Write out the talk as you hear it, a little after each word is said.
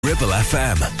Ribble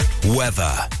FM.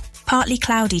 Weather. Partly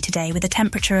cloudy today with a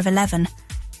temperature of 11.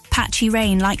 Patchy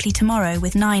rain likely tomorrow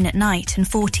with 9 at night and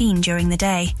 14 during the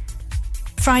day.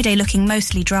 Friday looking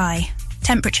mostly dry.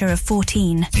 Temperature of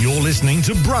 14. You're listening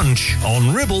to Brunch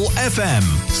on Ribble FM.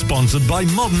 Sponsored by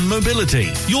Modern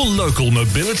Mobility. Your local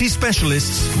mobility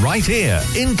specialists right here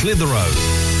in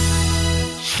Clitheroe.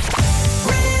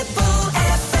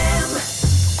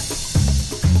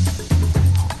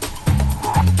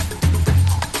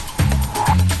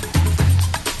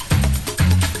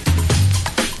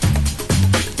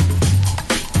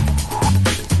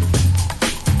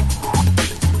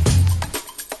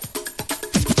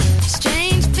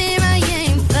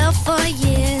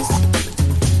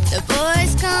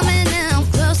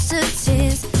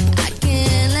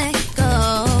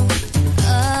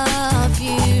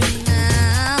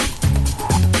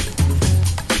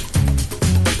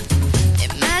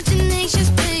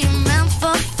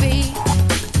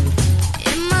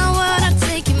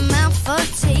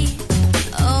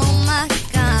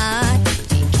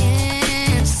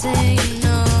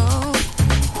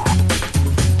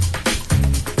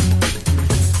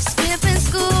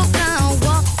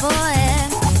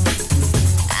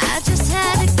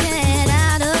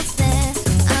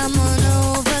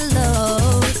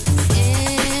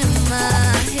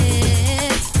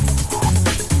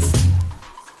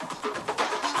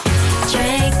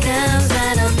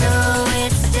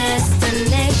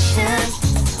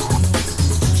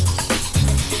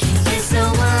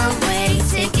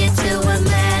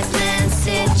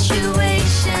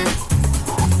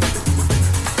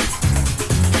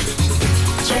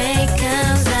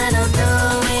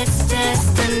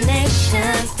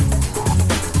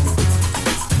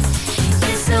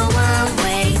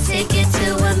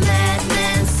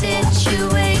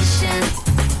 Situation.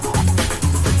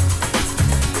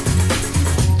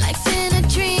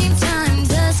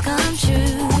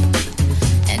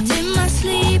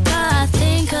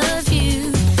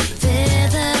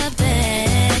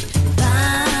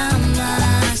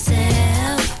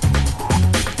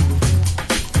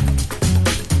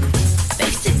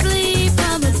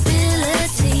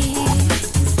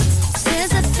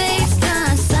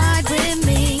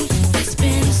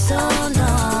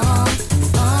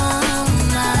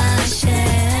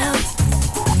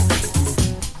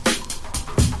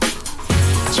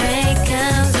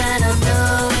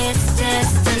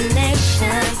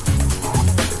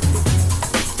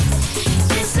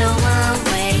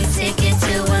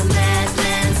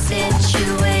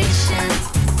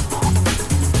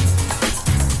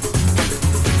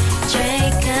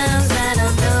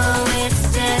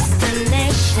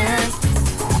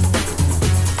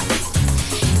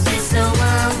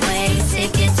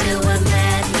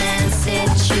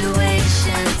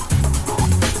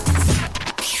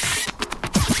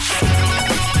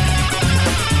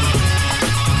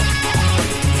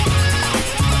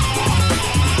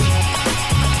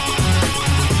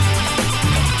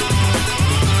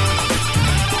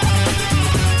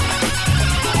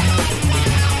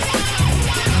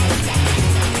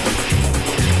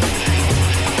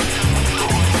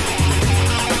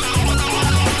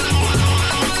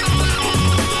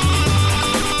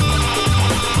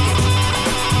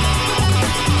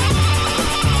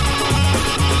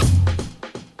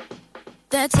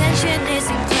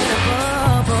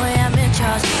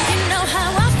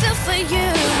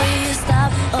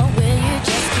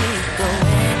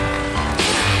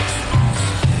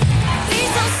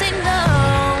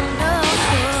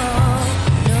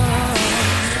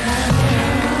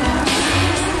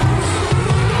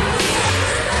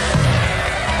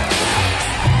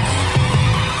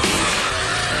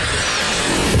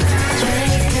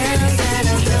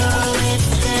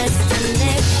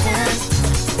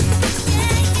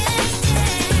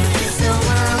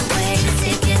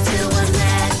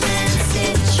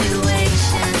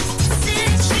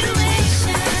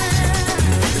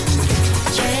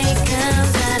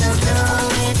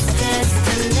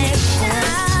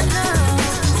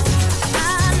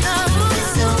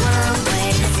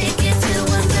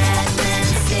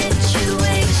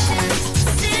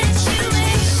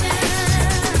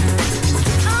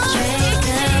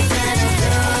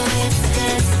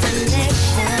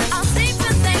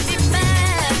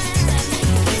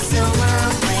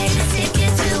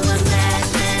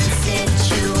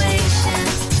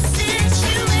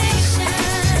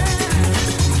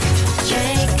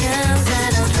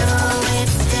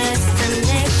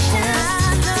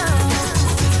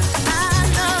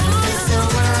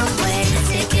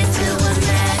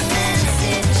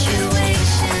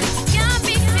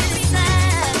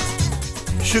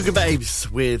 Sugar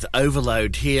Babes with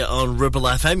Overload here on Ribble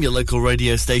FM, your local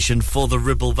radio station for the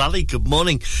Ribble Valley. Good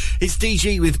morning. It's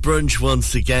DG with Brunch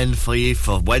once again for you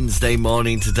for Wednesday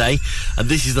morning today. And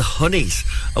this is the Honeys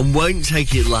and Won't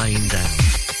Take It Lying Down.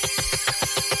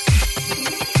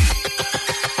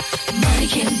 Money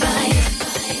can buy it.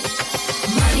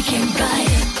 Money can buy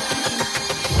it.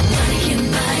 Money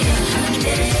can buy it.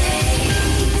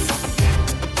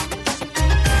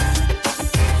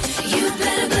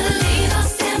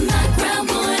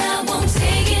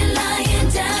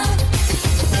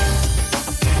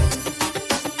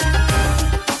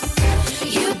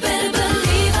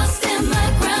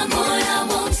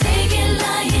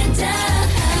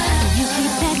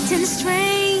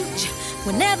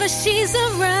 Whenever she's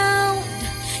around,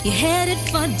 you're headed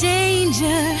for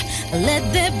danger.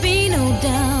 Let there be no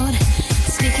doubt.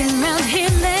 Sneaking around here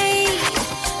late,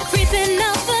 creeping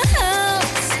out the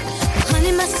house.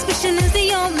 Honey, my suspicion is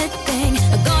the only thing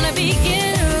I'm gonna be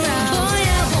getting around. Boy,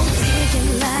 I won't take it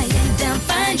lying down.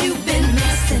 Find you been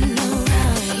messing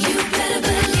around. You better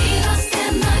believe I'll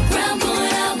stand my ground. Boy,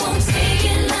 I won't take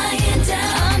it lying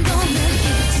down. I'm gonna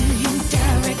give it to you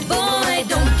direct. Boy,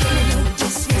 don't get no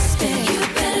disrespect. You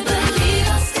better believe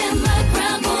I'll stand my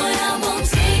ground. Boy, I won't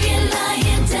take it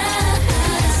lying down.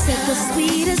 Said the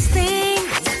sweetest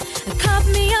things, caught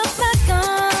me off my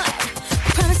guard.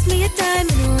 Promised me a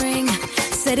diamond ring.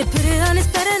 Said he put it on his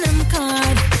platinum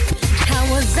card. How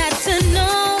was I to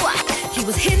know he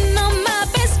was hitting on my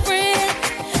best friend?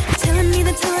 Telling me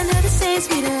then telling her the same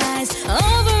sweet lies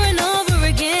over and over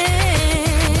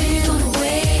again. When you gonna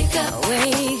wake up?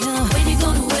 Wake up. When you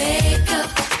gonna wake up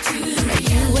to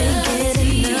you ain't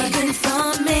getting nothing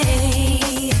from me.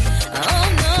 Oh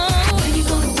no. When you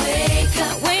gonna wake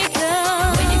up? Wake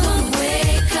up. When you gonna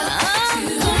wake up? I'm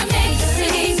gonna make you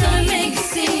see. Gonna make you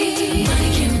see. Money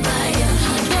can buy you.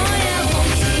 Boy, I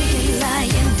won't take it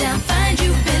lying down. Find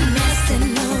you been messing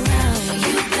around.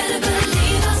 You better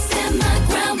believe I'll stand my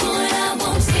ground. Boy, I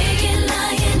won't take it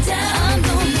lying down. I'm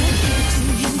gonna give it to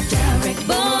you direct.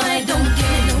 Boy, don't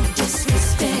give no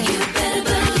disrespect. You better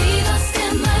believe I'll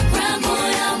stand my ground.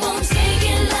 Boy, I won't take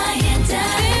it lying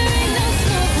down. There ain't no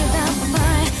smoke without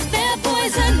fire. That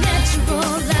boy's a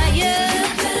natural liar.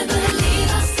 You better believe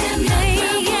I'll stand my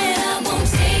ground. Boy, I won't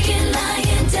take it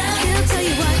lying down. He'll tell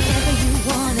you whatever you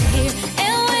wanna hear,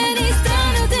 and when he's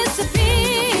done, he'll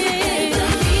disappear. You better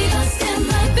believe I'll stand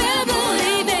my ground. Boy,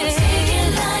 I won't take it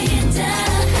lying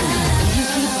down. You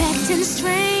keep acting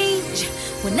strange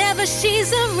whenever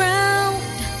she's around.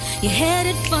 You're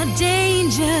headed for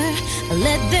danger.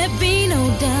 Let there be no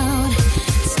doubt.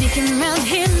 Sneaking around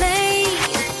here late,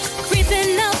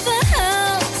 creeping out the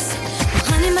house.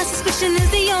 Honey, my suspicion is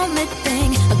the only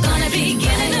thing I'm gonna be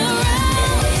getting around.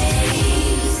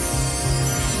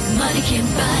 Money can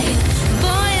buy it.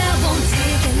 Boy, I won't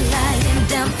take it lying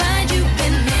down. Find you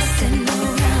been messing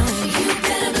around. You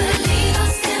better believe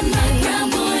I'll stand my ground.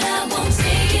 Boy, I won't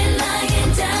take it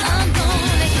lying down. I'm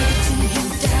gonna give it to you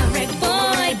direct.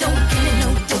 Boy, don't give me no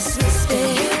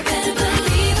disrespect. You better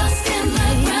believe I'll stand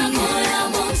my ground. Boy, I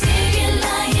won't take it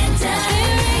lying down.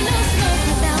 There ain't no smoke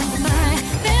without fire.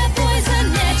 That boy's a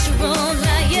natural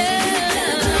liar. You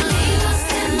better believe I'll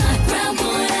stand my ground.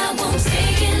 Boy, I won't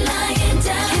take it lying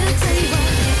down. He'll tell you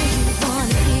whatever you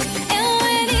wanna hear, and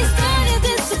when he's done, he'll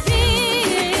disappear.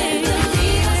 You better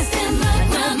believe I'll stand my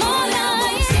ground. Boy, I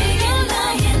won't take it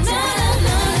lying down.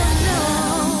 No, no,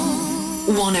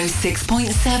 no.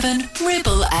 106.7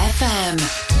 Ribble FM.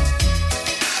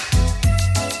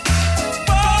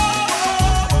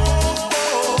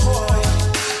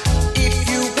 If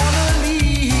you wanna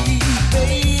leave,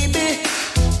 baby,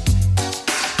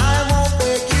 I won't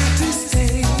beg you to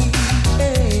stay.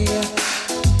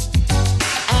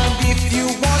 And if you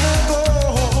wanna go,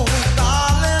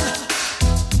 darling,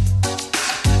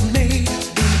 maybe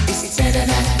it's better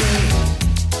that way.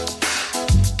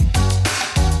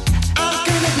 I'm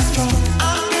gonna be strong,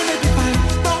 I'm gonna be fine.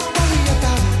 Don't worry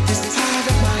about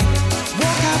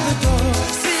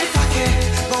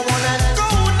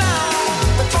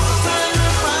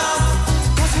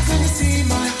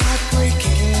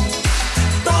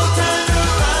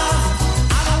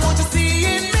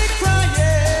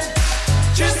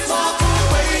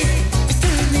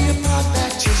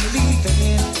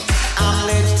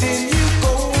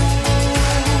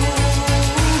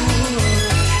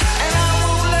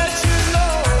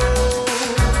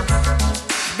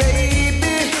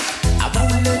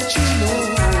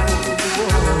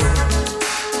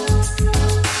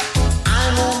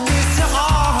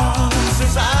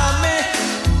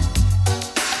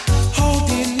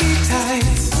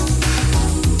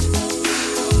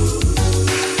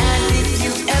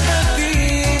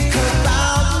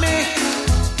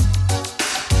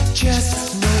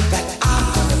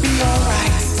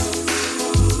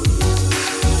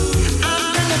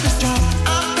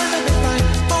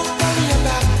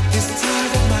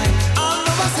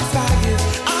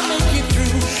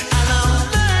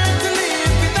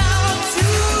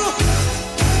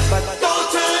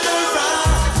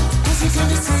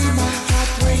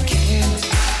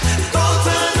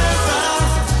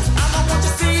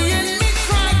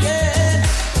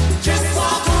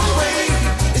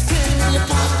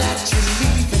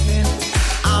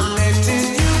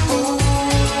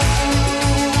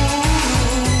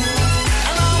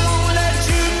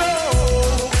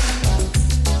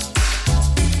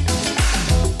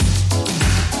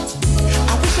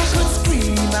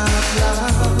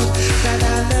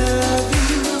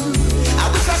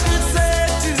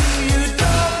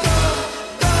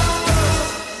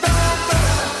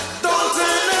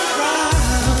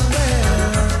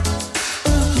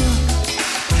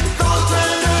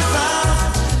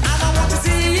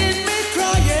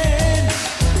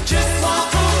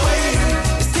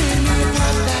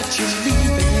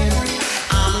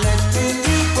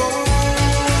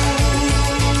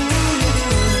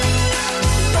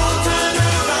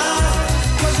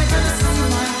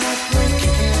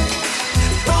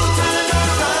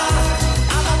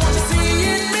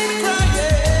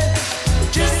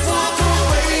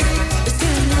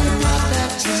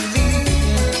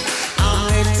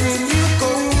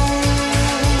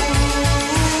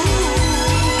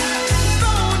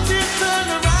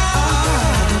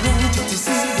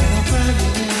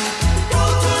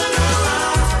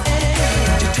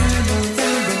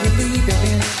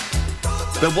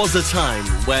There was a time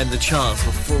when the charts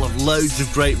were full of loads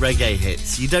of great reggae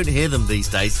hits. You don't hear them these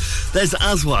days. There's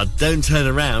Aswad, Don't Turn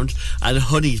Around, and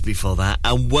Honeys before that,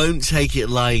 and Won't Take It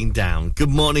Lying Down. Good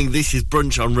morning, this is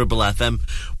Brunch on Ribble FM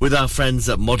with our friends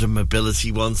at Modern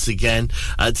Mobility once again.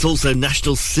 It's also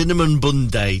National Cinnamon Bun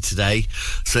Day today,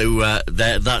 so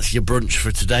that's your brunch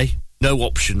for today. No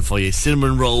option for you.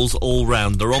 Cinnamon rolls all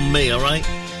round. They're on me, all right?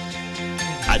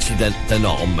 Actually, they're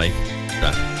not on me.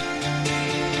 No.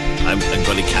 I'm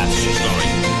gonna catch, sorry.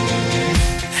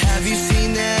 Have you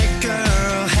seen that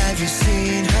girl? Have you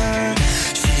seen her?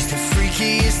 She's the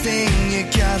freakiest thing, you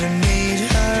gotta meet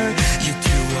her. You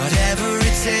do whatever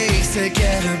it takes to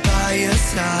get her by your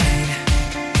side.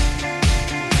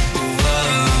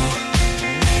 Whoa.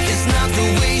 It's not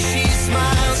the way she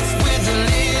smiles with a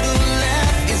little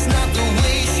laugh. It's not the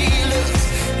way she looks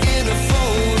in a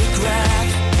photograph.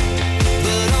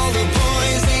 But all the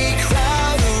boys, they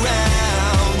crowd around.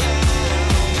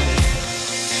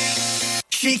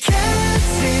 She can't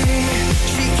sing,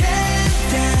 she can't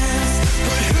dance,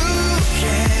 but who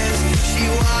cares? She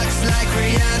walks like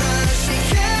Rihanna. She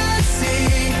can't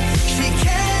sing, she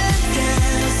can't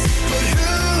dance, but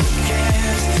who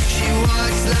cares? She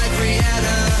walks like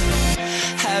Rihanna.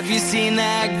 Have you seen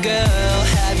that girl?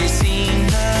 Have you seen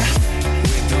her?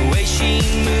 With the way she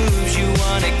moves, you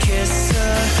wanna kiss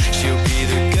her. She'll be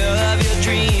the girl of your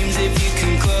dreams if you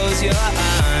can close your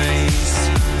eyes.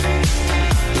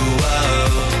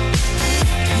 Whoa.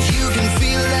 You can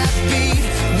feel that beat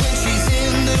when she's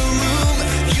in the room.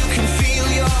 You can feel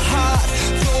your heart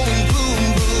going boom,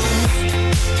 boom.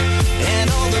 And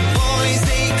all the boys,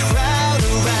 they crowd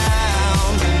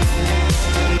around.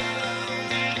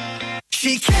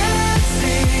 She can't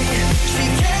sing, she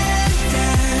can't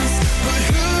dance, but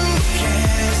who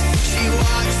cares? She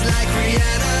walks like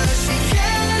Rihanna. She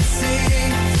can't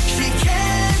sing, she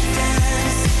can't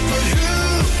dance, but who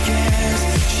cares?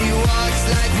 She walks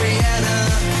like Rihanna.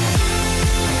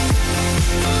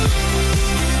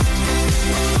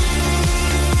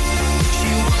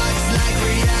 She walks like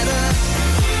Rihanna.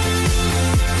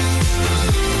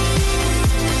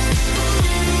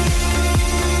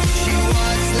 She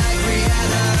walks like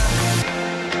Rihanna.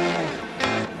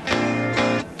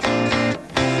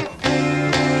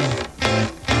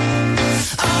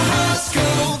 Our hearts go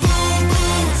boom,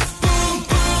 boom, boom,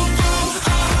 boom, boom.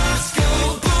 Our hearts go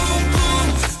boom, boom,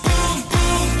 boom,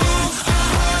 boom, boom. Our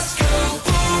hearts go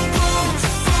boom, boom,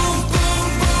 boom, boom,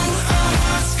 boom. Our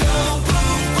hearts go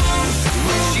boom, boom.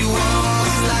 When she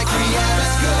walks like Rihanna.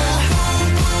 Boom,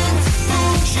 boom,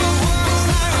 boom. She walks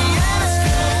like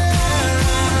Rihanna.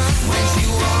 When she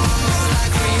walks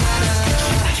like Rihanna.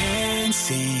 She can't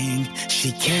sing, she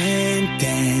can't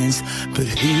dance, but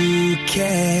who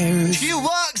cares? She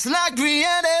walks like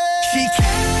Rihanna. She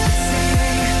can't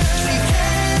sing, she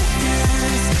can't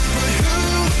dance, but who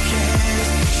cares?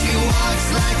 She walks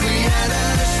like Rihanna.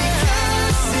 She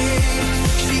can't sing,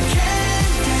 she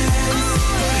can't dance,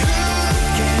 but who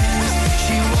cares?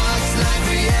 She walks like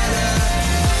Rihanna.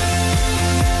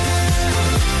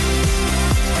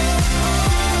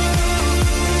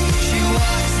 She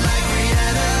walks like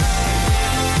Rihanna.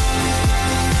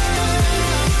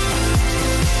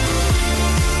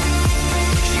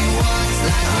 She walks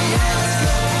like Rihanna.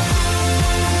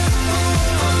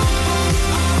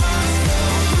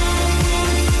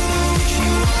 She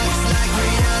walks like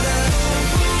Rihanna.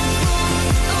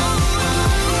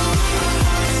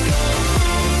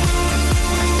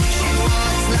 She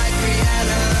walks like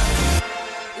Rihanna.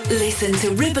 Listen to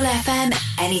Ribble FM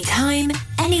anytime,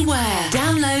 anywhere.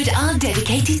 Download our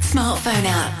dedicated smartphone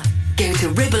app. Go to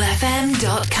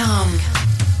ribblefm.com.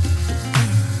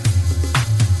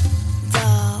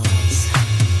 Dolls.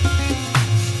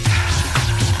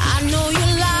 I know you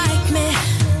like me.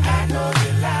 I know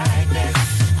you like me.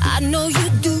 I know you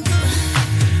do.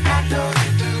 I know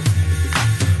you do.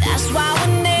 That's why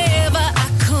whenever I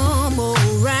come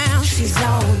around, she's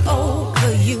all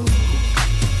over you.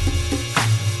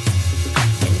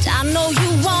 And I know you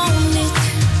want it.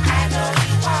 I know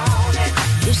you want it.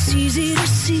 It's easy to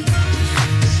see.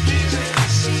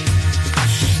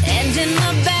 And in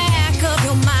the back of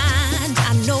your mind,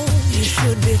 I know you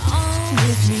should be on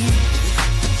with me.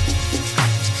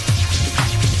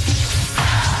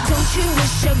 Don't you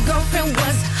wish your girlfriend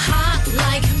was hot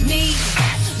like me?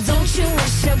 Don't you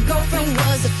wish your girlfriend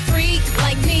was a freak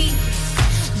like me?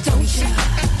 Don't you?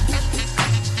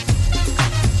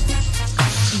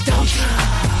 Don't you?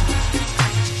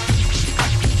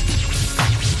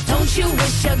 Don't you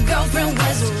wish your girlfriend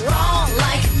was raw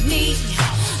like me?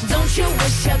 Don't you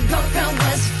wish your girlfriend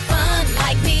was fun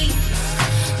like me?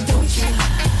 Don't you?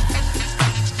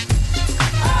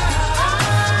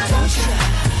 Don't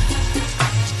you?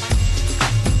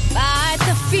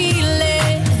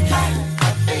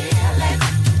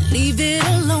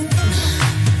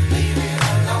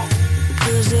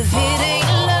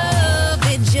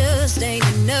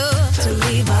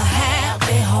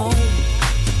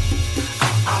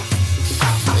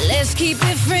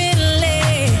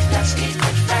 friendly. Let's keep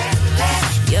it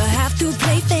friendly. You have to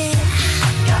play fair.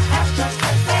 You have to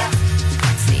play fair.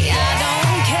 See, I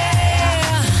don't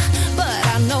care, but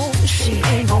I know she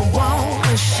ain't gonna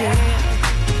wanna share.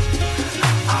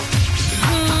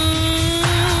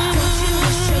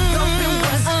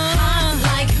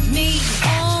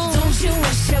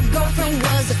 Girlfriend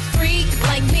was a freak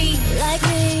like me,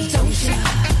 don't you?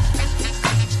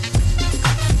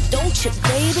 Don't you,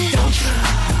 baby? Don't you?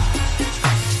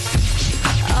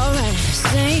 Alright,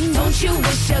 sing. Don't you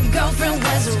wish your girlfriend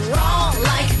was raw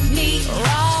like me?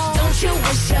 Raw. Don't you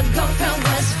wish your girlfriend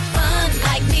was fun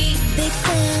like me? Big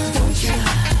fun. Don't you?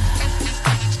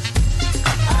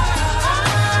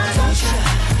 Don't you?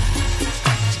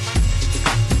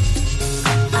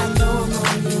 I know I'm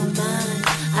on your mind.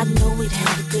 I know we'd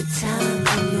have a good time.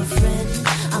 I'm your friend,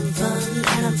 I'm fun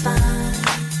and I'm fine.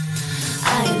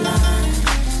 I ain't lying.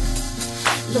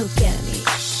 Look at me,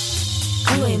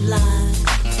 you ain't blind.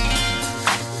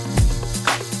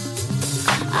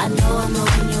 I know I'm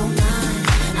on your mind.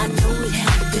 I know we'd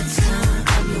have a good time.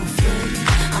 I'm your friend,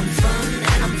 I'm fun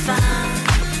and I'm fine.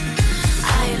 I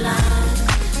ain't lying.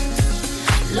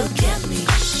 Look at me,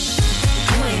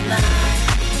 you ain't lying.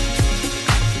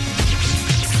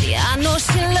 I know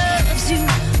she loves you.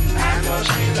 I know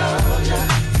she loves you.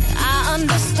 I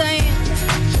understand.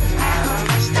 I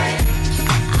understand.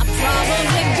 I'd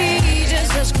probably be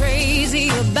just as crazy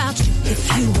about you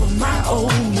if you were my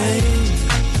old man.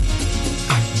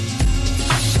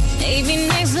 Maybe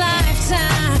next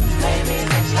lifetime. Maybe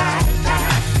next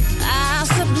lifetime.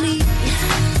 Possibly.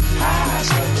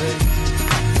 Possibly.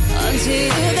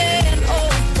 Until then,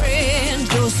 old friend,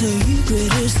 your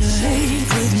secret is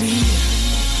safe with me.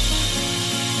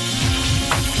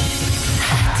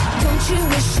 Don't you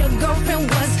wish your girlfriend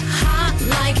was hot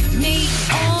like me?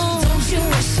 Oh. Don't you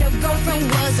wish your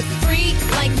girlfriend was a freak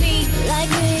like me? Like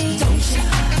me? Don't you?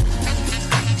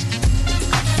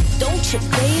 Don't you,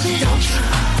 baby? Don't you?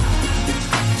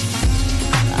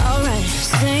 Alright,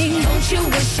 sing. Don't you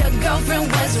wish your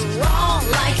girlfriend was raw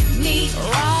like me?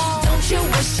 Raw. Don't you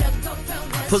wish your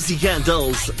girlfriend was... Pussycat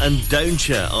Dolls and Don't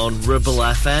Ya on Ribble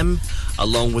FM,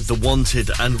 along with The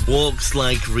Wanted and Walks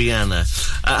Like Rihanna.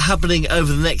 Happening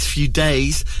over the next few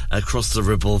days across the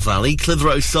Ribble Valley.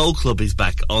 Clitheroe Soul Club is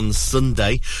back on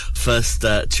Sunday. First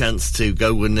chance to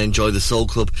go and enjoy the Soul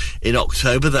Club in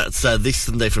October. That's this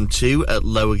Sunday from 2 at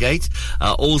Lowergate.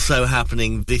 Also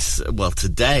happening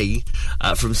today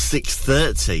from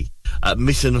 6:30. At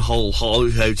Mitten Hall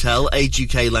Hotel, Age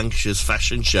UK Lancashire's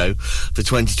fashion show for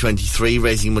 2023,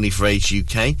 raising money for Age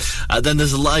UK. Then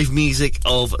there's a live music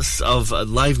a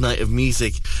live night of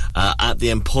music at the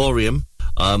Emporium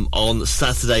on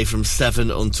Saturday from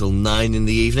 7 until 9 in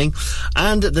the evening.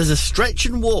 And there's a stretch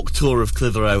and walk tour of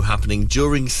Clitheroe happening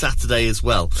during Saturday as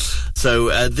well.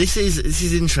 So this is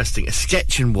interesting. A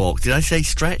sketch and walk. Did I say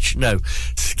stretch? No.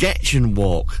 Sketch and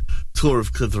walk tour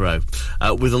of Clitheroe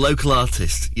with a local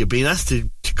artist. You're being asked to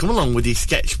come along with your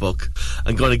sketchbook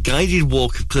and go on a guided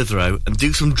walk of Clitheroe and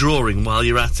do some drawing while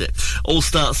you're at it. All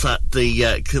starts at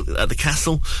the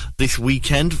castle this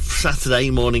weekend, Saturday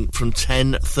morning from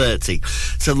 10:30.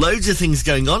 So loads of things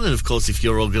going on, and of course if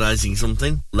you're organising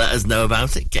something, let us know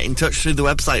about it. Get in touch through the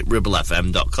website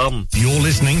ribblefm.com. You're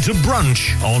listening to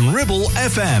Brunch on Ribble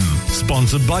FM,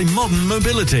 sponsored by Modern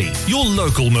Mobility, your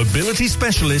local mobility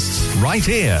specialists right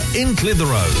here in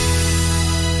Clitheroe.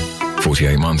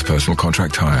 48 months personal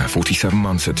contract hire, 47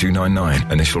 months at $299.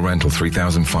 Initial rental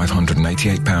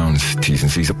 £3,588. T's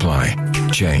and C's apply.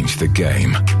 Change the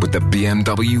game with the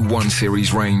BMW 1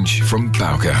 Series range from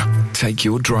Bowker. Take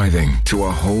your driving to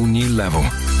a whole new level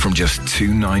from just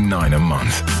 $299 a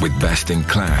month with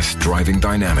best-in-class driving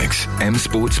dynamics, M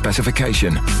Sport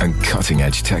specification and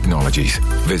cutting-edge technologies.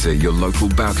 Visit your local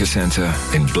Bowker centre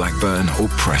in Blackburn or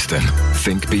Preston.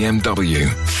 Think BMW.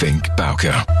 Think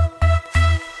Bowker.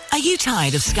 Are you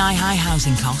tired of sky-high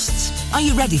housing costs? Are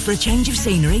you ready for a change of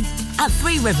scenery? At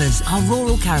Three Rivers, our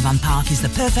rural caravan park is the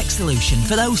perfect solution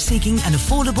for those seeking an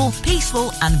affordable,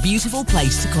 peaceful and beautiful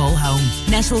place to call home.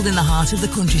 Nestled in the heart of the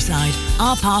countryside,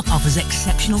 our park offers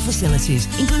exceptional facilities,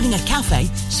 including a cafe,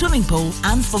 swimming pool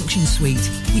and function suite.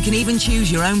 You can even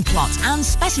choose your own plot and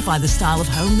specify the style of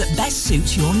home that best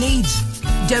suits your needs.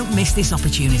 Don't miss this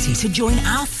opportunity to join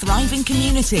our thriving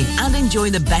community and enjoy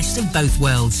the best of both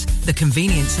worlds. The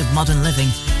convenience of modern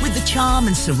living with the charm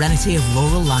and serenity of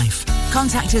rural life.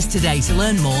 Contact us today to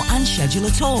learn more and schedule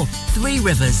a tour. Three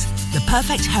Rivers, the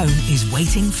perfect home is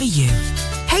waiting for you.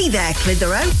 Hey there,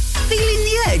 Clitheroe. Feeling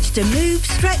the urge to move,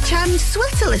 stretch and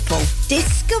sweat a little?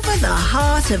 Discover the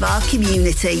heart of our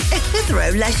community at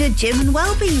Clitheroe Leisure Gym and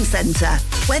Wellbeing Centre.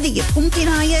 Whether you're pumping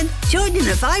iron, joining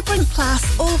a vibrant class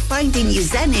or finding your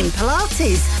zen in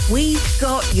Pilates, we've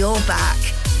got your back.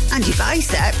 And your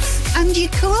biceps and your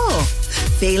core.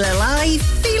 Feel alive,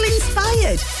 feel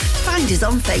inspired. Find us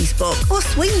on Facebook or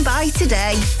swing by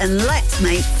today and let's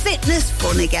make fitness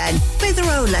fun again.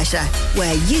 Clitheroe Leisure,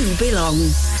 where you belong.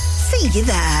 See you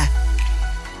there.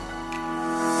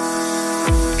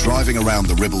 Driving around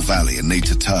the Ribble Valley and need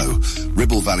to tow?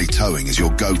 Ribble Valley Towing is your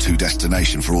go-to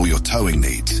destination for all your towing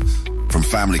needs. From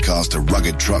family cars to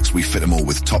rugged trucks, we fit them all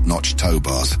with top-notch tow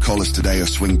bars. Call us today or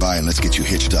swing by and let's get you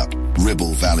hitched up.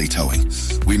 Ribble Valley Towing.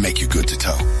 We make you good to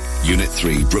tow. Unit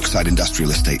 3, Brookside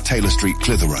Industrial Estate, Taylor Street,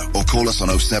 Clitheroe. Or call us on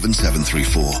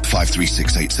 07734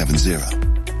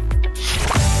 536870.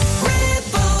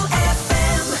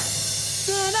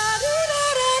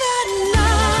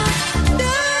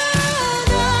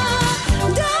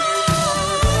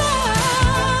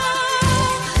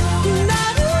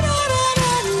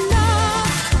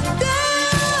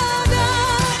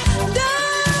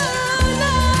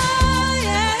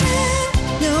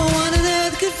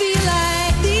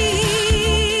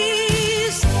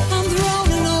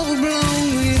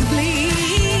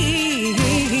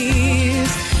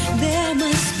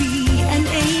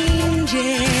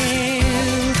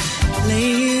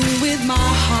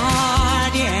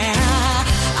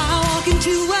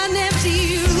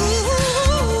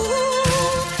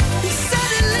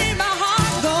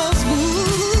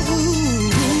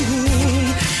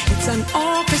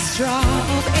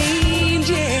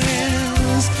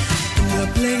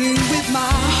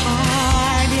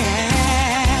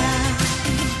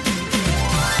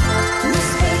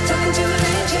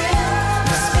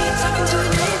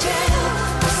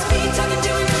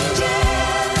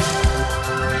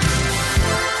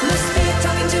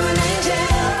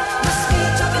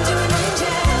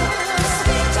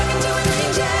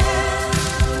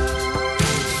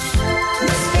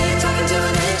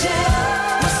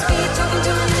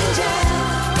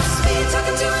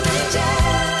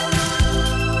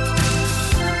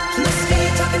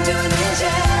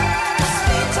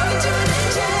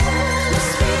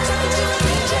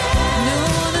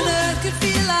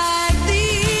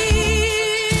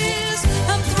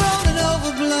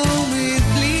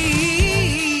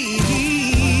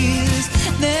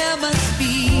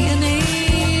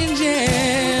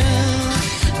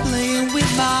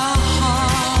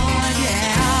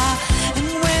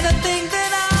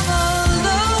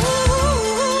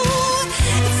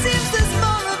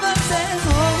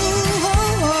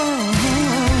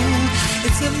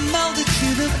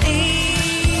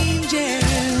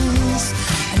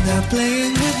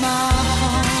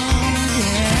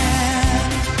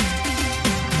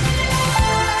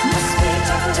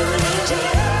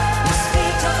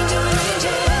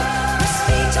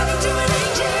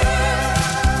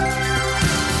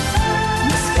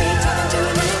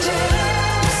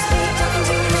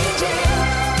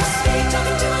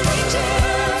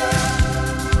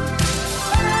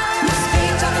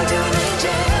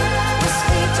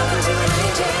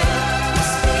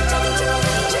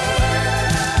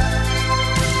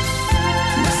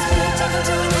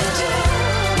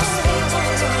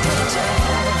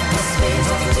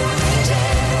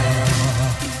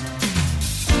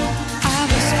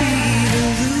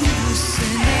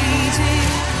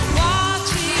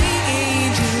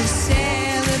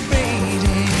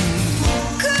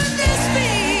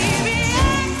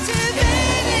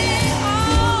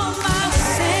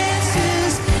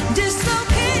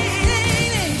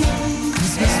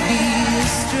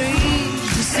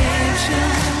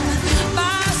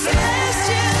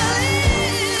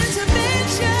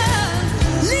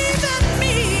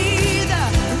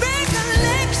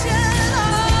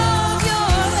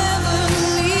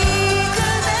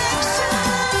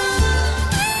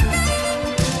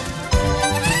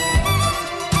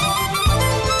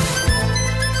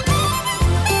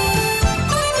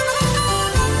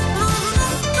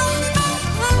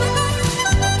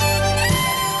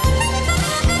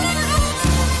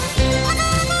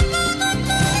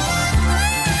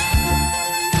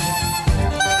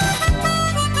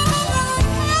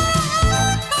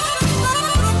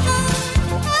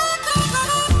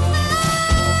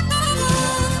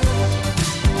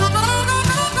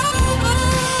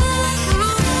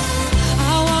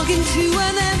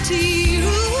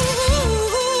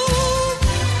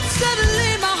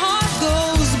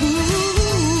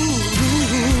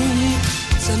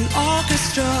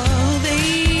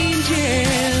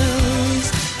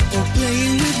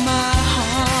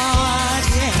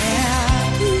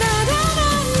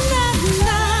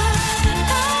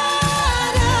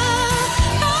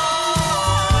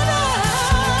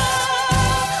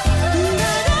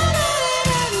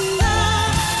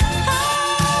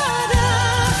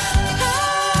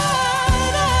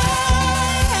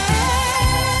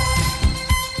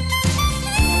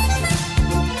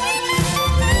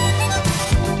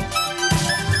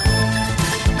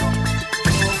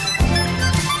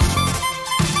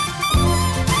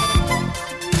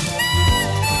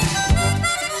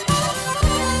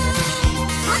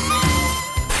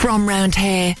 From round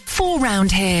here, for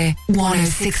round here,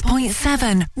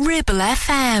 106.7 Ribble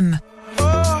FM.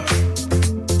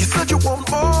 You said you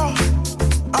want more.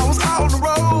 I was out on the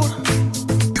road.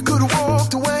 You could have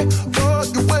walked away,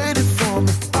 but you waited for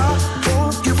me. I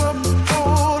won't give up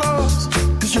on us,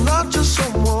 'cause you're not just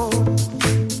someone.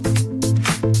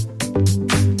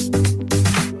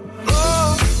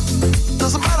 Love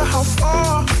doesn't matter how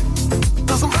far,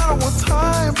 doesn't matter what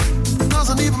time,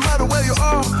 doesn't even matter where you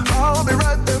are. I'll be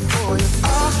right there for you.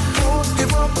 I won't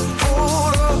give up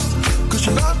on us, 'cause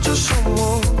you're not just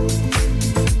someone.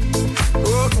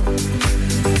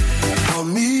 I'll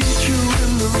meet you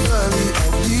in the valley,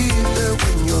 I'll be there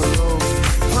when you're low.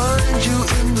 Find you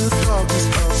in the darkness,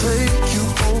 I'll take you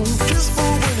home. Just for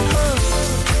when it hurts,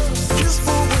 just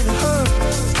for when it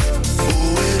hurts. Oh,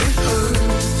 when it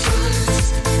hurts.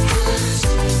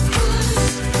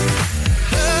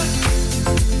 Hey,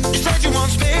 you said you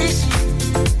want space,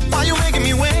 why you making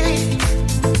me wait?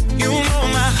 You know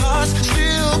my heart's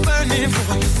still burning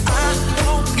for you. I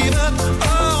won't give up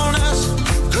on us,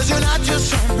 'cause you're not just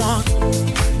someone.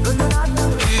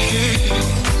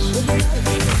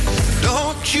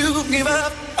 Don't you give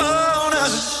up on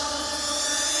us.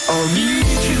 I'll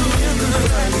meet you in the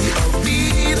valley, I'll be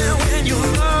there when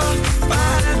you're lost.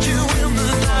 Find you in the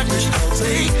darkness, I'll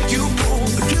take you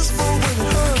home. Just for when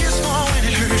it hurts, just for when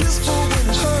it hurts, just for when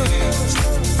it hurts.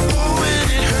 Oh, when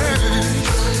it hurts.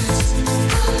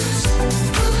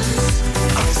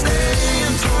 I'll stay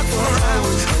and talk for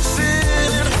hours, I'll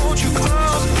sit and hold you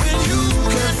close. When you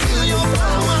can't feel your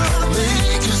power, I'll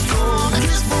make you strong.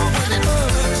 Just for when it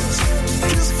hurts,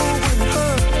 just for when it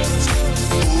hurts.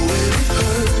 Oh, when it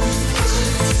hurts.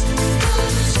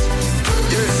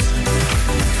 Yeah.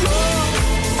 Love,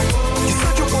 you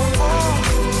said you want more.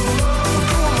 I'm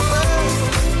doing my best.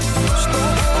 Just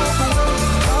don't walk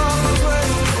away. I'll be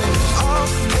waiting. I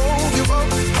won't give up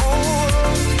on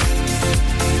us.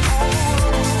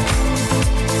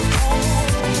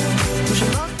 'Cause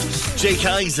you're not just Jake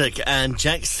Isaac and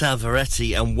Jack Savaretti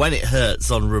and When It Hurts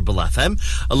on Ribble FM,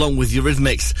 along with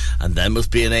Eurythmics and There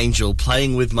Must Be an Angel,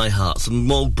 Playing With My Heart. Some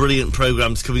more brilliant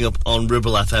programmes coming up on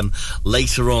Ribble FM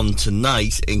later on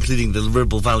tonight, including the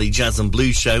Ribble Valley Jazz and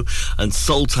Blues Show, and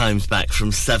Soul Time's back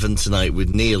from 7 tonight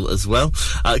with Neil as well.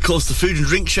 Of course, the food and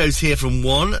drink show's here from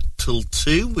 1 till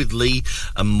 2 with Lee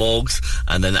and Morgs,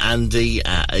 and then Andy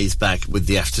is back with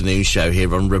the afternoon show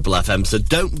here on Ribble FM. So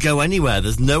don't go anywhere.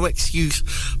 There's no excuse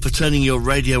for turning your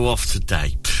radio off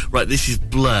today. Right, this is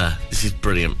Blur. This is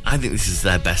brilliant. I think this is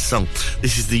their best song.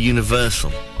 This is the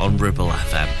Universal on Ribble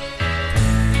FM.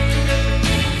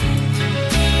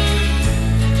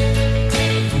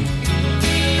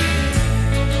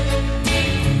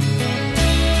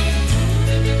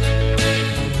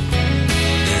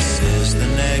 This is the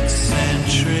next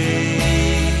century,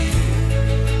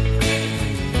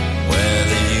 where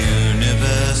the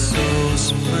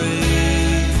universal's free.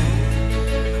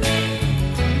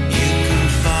 You can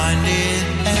find it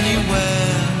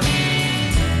anywhere.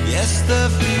 Yes, the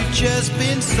future's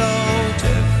been sold.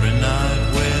 Every night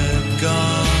we're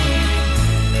gone.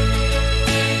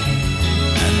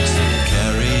 And some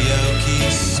karaoke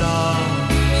songs.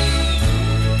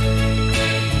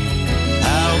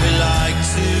 How we like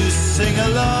to sing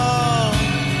along,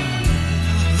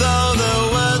 though the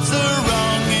words are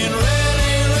wrong. It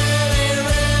really, really,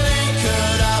 really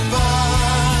could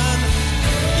happen.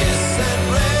 Yes, it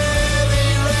really,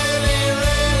 really,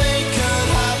 really could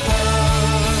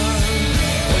happen.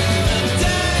 When the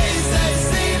days they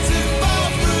seem to fall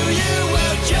through you,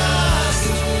 will just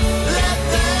let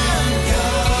them go.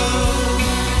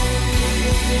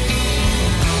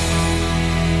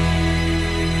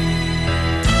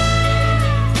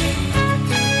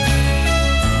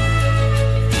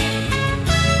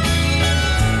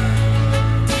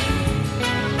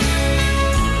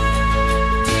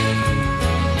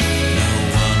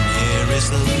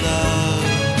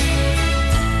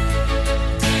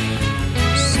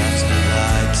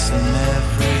 Satellites in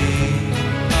every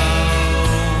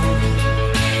home.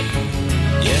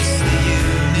 Yes, the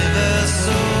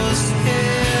universal's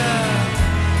here,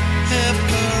 here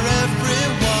for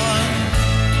everyone.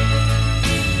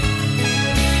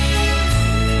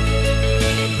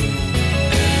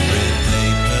 Every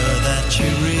paper that you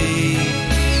read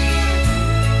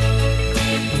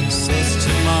says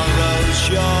tomorrow's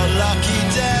your lucky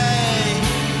day.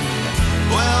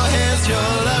 Well, here's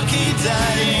your lucky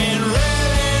day. It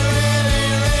really,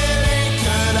 really, really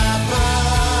could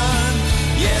happen.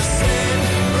 Yes, it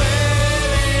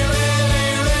really, really,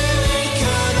 really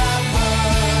could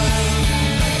happen.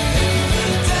 If the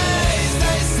days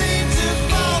they seem to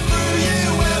fall through you,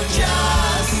 will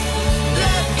just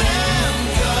let them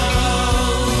go.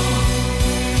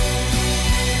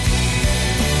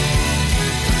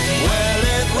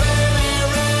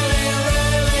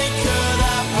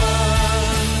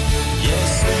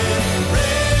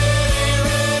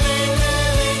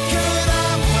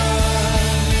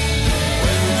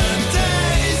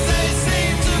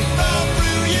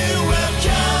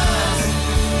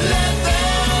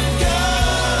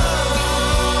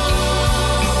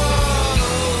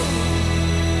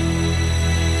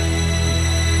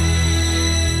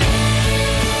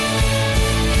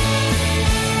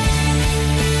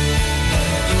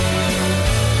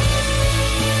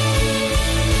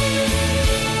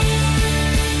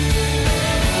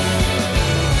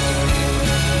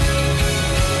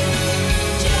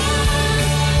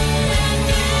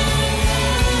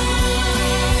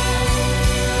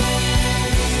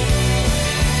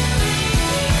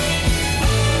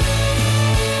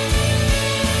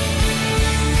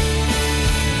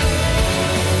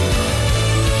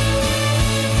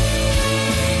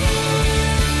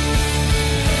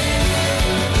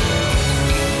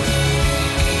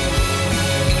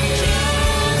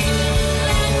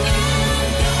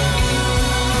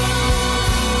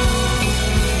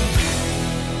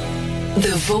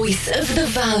 voice of the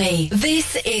valley.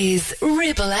 This is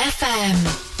Ribble FM.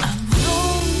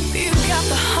 You got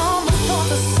the humble for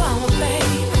the summer,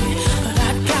 baby, but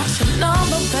I got your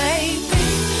number, baby.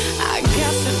 I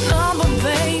got your number,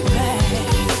 baby.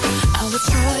 I was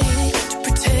trying to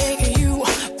protect you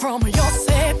from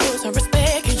yourself, 'cause I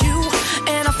respect you,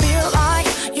 and I feel like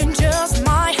you just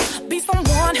might be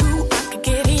someone who I could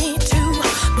get into,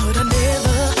 but I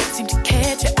never seem to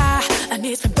catch your eye, and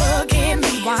it's been bugging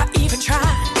me. Why even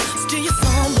try? Still, you're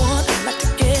someone I'd like to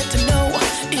get to know.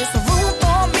 Is the room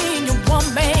for me and your one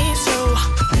man show?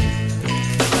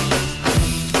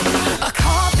 I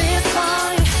call this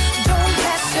fine. Don't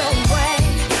pass your way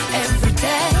every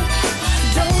day.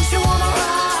 Don't you wanna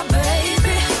ride,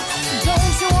 baby?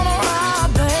 Don't you wanna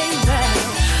ride, baby?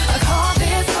 I call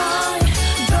this fine.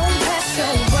 Don't pass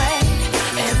your way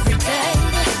every day.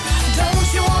 Don't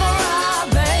you wanna ride,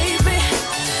 baby?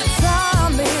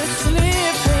 Time is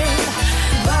slipping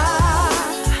by,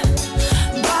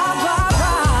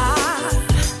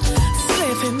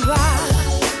 slipping by.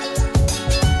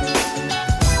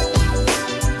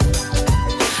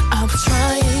 I was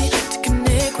trying to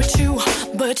connect with you,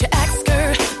 but you act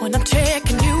scared when I'm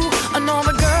checking you. I know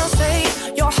the girls say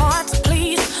your heart's a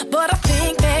please, but I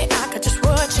think that I got just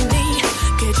what you need.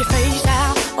 Get your face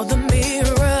out of the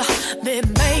mirror, then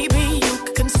maybe you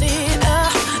could consider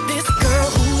this girl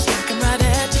who's knocking right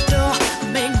at your door.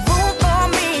 Make room for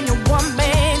me and your one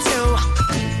man show.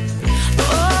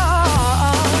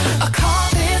 I call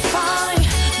this fine.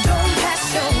 Don't pass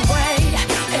your way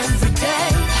every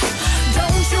day.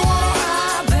 Don't you wanna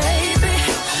ride, baby?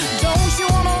 Don't you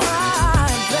wanna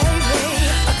ride, baby?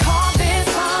 I call this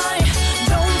fine.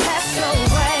 Don't pass your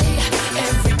way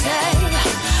every day.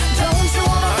 Don't you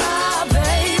wanna ride,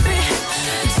 baby?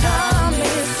 Time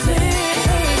is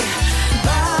slipping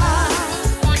by.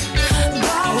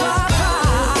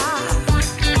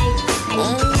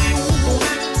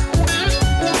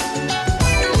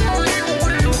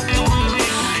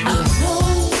 I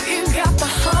know you got the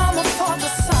hummer for the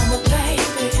summer,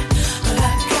 baby, but I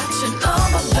got your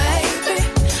number, baby.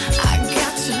 I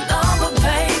got your number,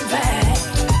 baby.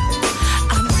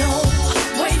 I know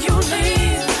where you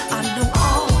live. I know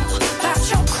all about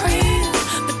your crib.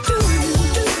 But do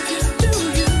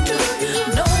you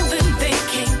know that they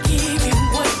can't give you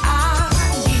what I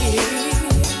give?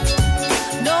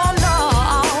 No.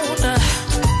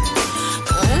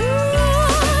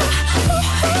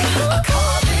 I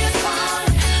call this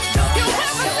fine. You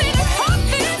ever seen a cop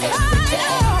this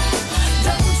high?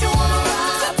 Don't you wanna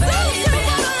ride, baby?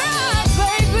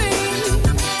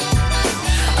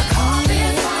 I call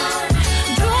this fine.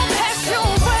 Don't pass your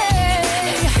way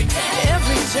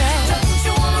every day. Don't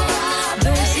you wanna ride,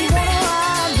 baby?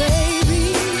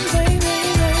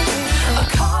 I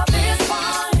call this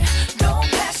fine. Don't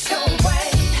pass your way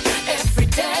every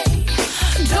day.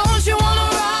 Don't you wanna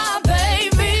ride,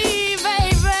 baby?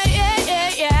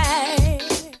 Yeah.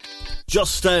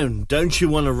 Joss Stone, Don't You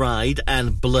Want to Ride,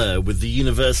 and Blur with the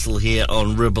Universal here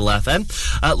on Ribble FM.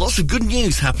 Lots of good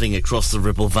news happening across the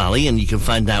Ribble Valley, and you can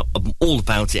find out all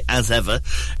about it, as ever,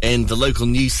 in the local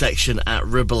news section at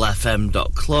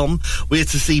ribblefm.com. We're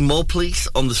to see more police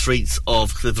on the streets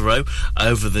of Clitheroe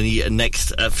over the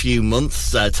next few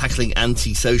months, tackling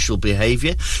antisocial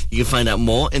behaviour. You can find out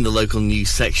more in the local news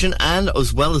section, and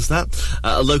as well as that,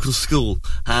 a local school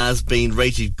has been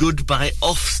rated good by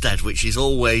Ofsted, which is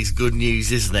always good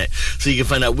news, isn't it? So you can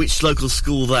find out which local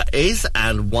school that is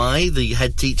and why. The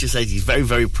head teacher says he's very,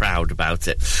 very proud about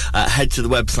it. Head to the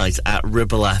website at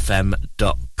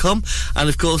ribblefm.com. And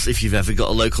of course, if you've ever got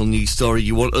a local news story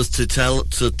you want us to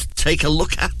take a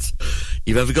look at,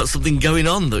 you've ever got something going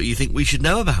on that you think we should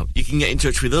know about, you can get in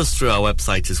touch with us through our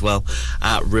website as well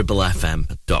at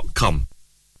ribblefm.com.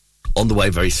 On the way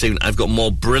very soon, I've got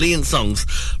more brilliant songs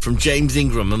from James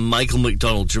Ingram and Michael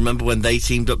McDonald. Do you remember when they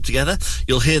teamed up together?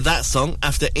 You'll hear that song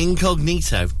after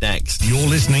Incognito next. You're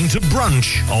listening to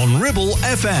Brunch on Ribble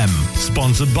FM,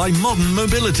 sponsored by Modern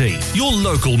Mobility, your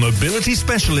local mobility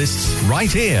specialists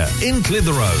right here in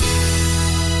Clitheroe.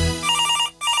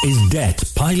 Is debt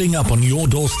piling up on your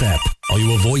doorstep? Are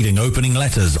you avoiding opening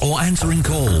letters or answering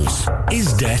calls?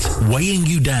 Is debt weighing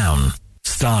you down?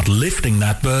 Start lifting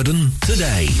that burden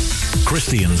today.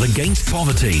 Christians Against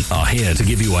Poverty are here to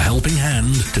give you a helping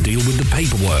hand to deal with the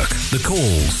paperwork, the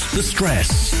calls, the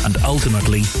stress, and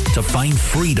ultimately to find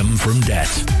freedom from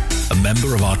debt. A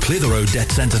member of our Clitheroe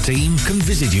Debt Centre team can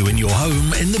visit you in your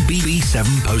home in the BB7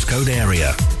 postcode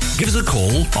area. Give us a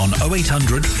call on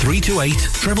 0800 328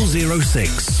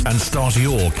 0006 and start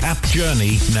your CAP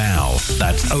journey now.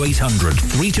 That's 0800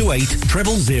 328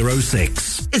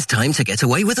 0006. It's time to get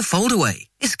away with a foldaway.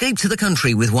 Escape to the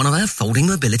country with one of our folding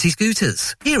mobility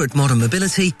scooters. Here at Modern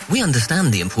Mobility, we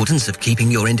understand the importance of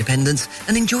keeping your independence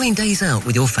and enjoying days out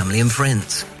with your family and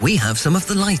friends. We have some of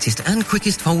the lightest and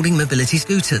quickest folding mobility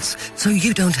scooters, so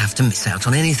you don't have to miss out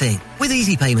on anything. With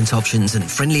easy payment options and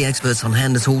friendly experts on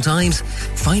hand at all times,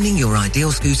 finding your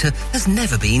ideal scooter has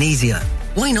never been easier.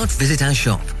 Why not visit our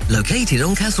shop, located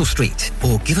on Castle Street,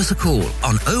 or give us a call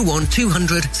on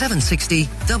 01200 760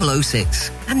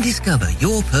 006 and discover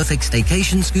your perfect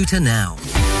staycation scooter now.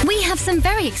 We have some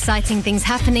very exciting things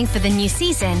happening for the new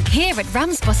season here at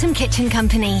Ramsbottom Kitchen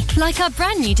Company, like our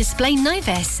brand new display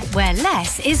Novus, where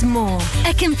less is more.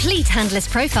 A complete handless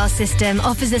profile system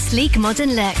offers a sleek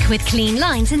modern look with clean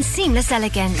lines and seamless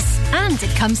elegance. And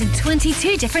it comes in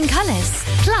 22 different colours.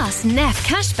 Plus, Neff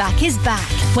Cashback is back,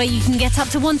 where you can get up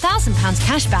to £1,000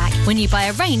 cashback when you buy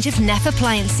a range of Neff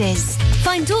appliances.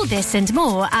 Find all this and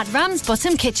more at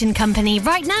Ramsbottom Kitchen Company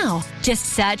right now. Just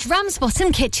search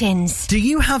Ramsbottom Kitchens. Do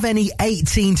you have any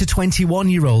 18 to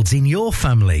 21-year-olds in your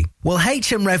family? Well,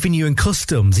 HM Revenue and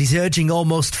Customs is urging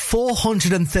almost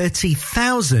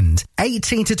 430,000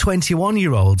 18 to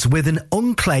 21-year-olds with an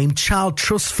unclaimed child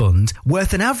trust fund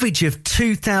worth an average of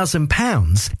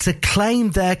 £2,000 to claim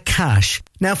their cash.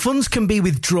 Now, funds can be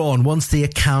withdrawn once the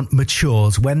account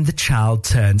matures when the child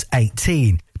turns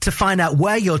 18. To find out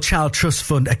where your Child Trust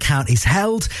Fund account is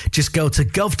held, just go to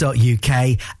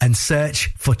gov.uk and search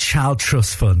for Child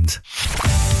Trust Fund.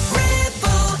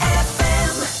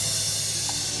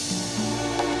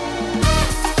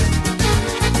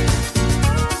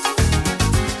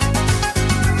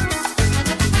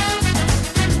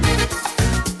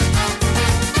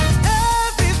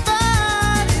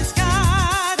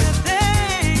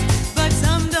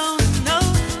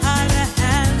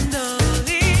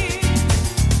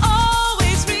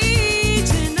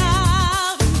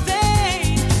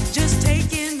 Just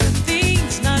taking the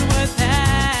things not worth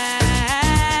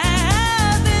having.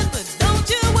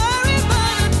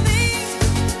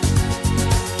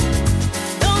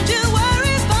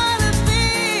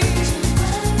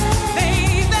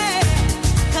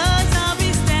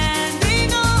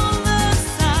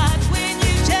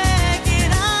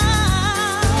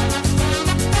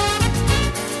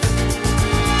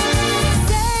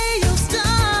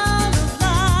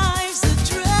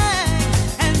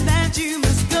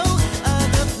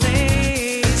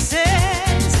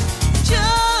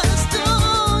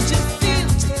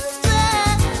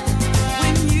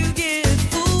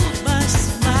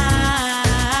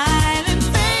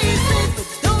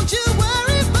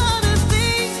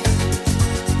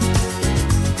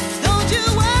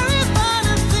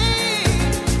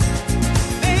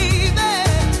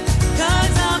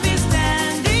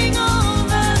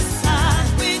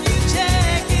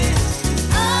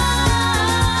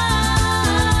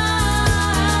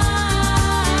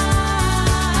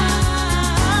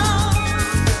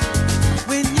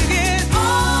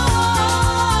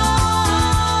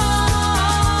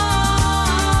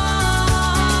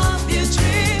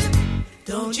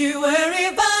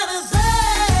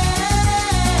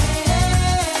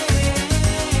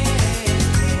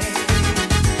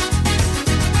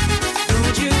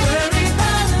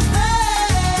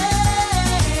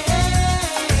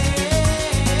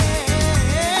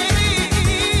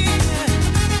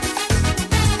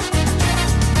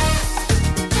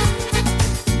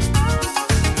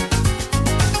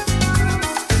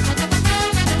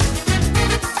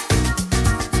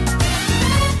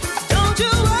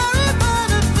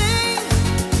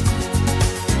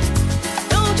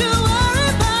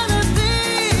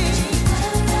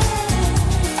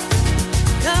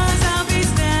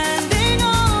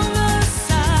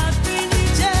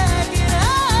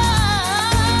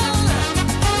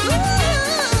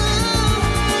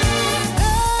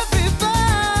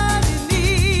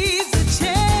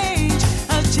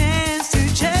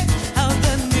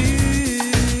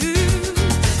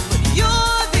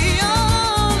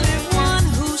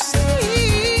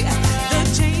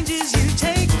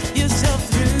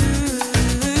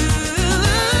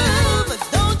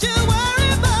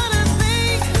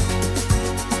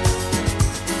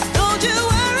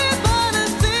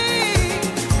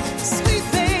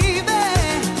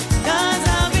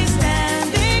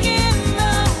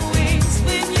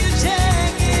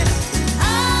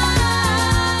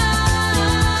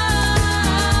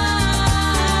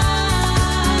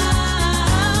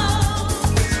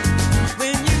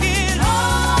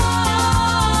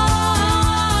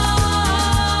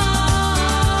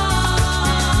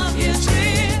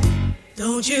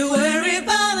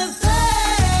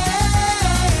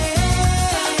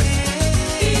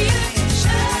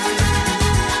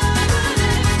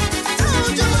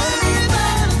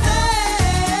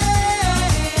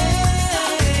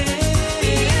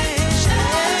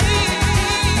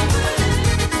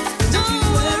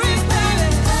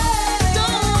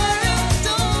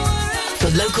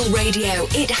 local radio,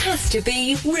 it has to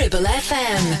be Ribble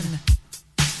FM.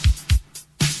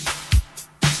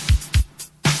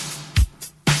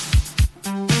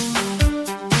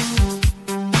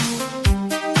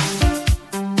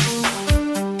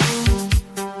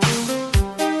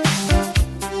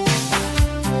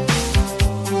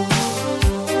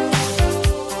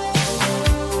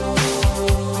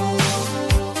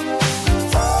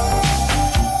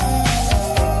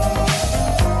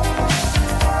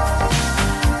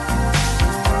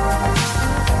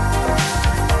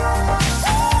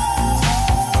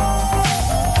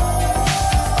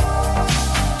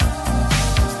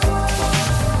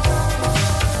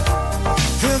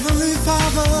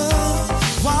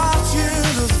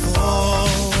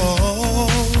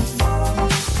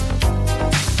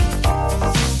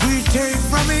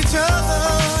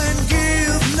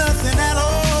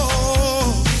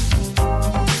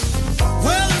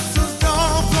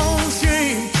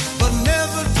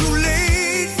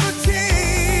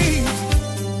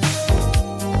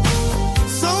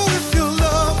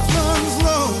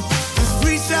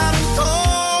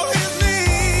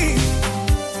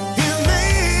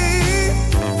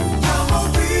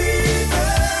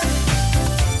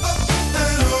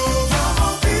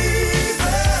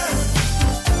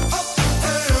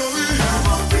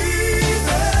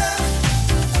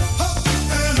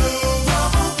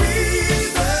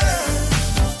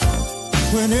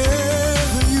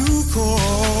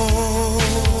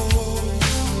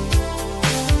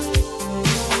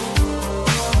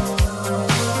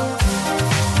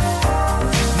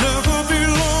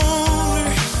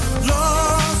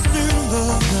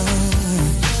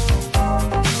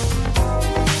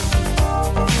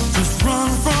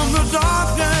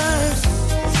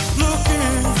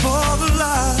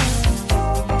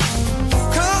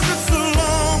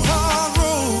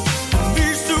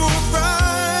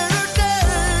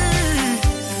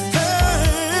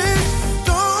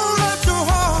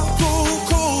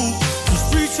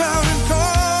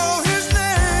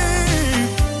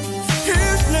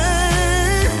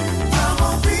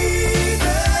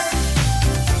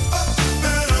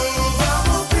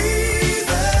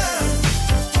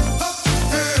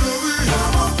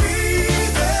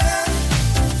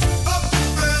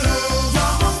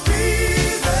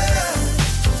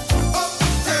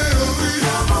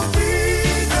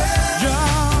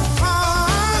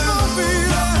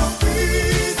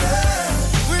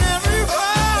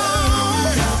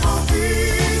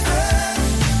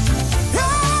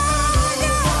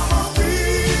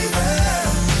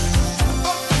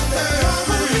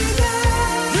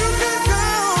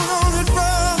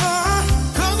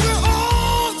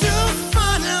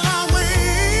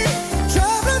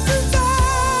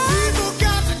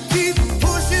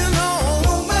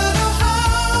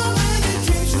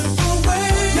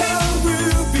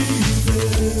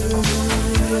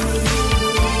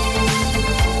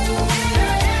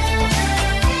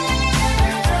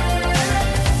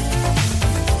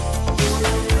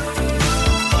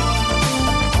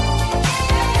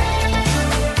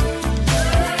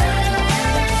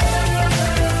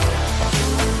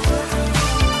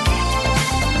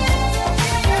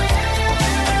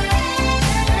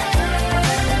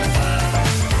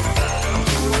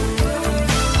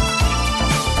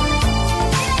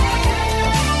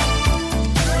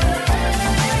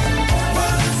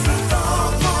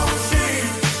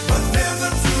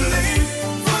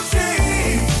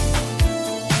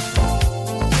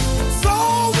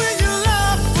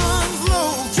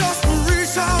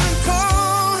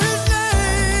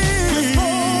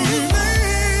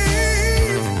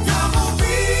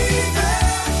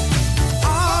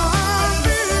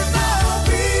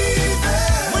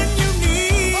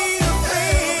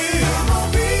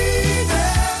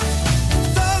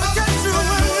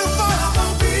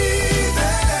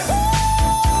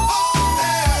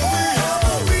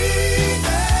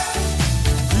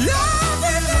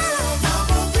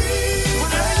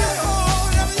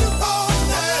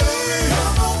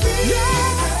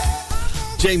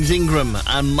 James Ingram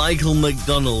and Michael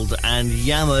McDonald and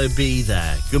Yamo Be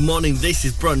There. Good morning, this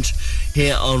is Brunch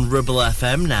here on Ribble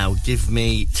FM. Now, give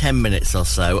me 10 minutes or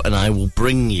so and I will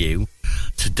bring you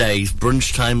today's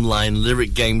Brunchtime Line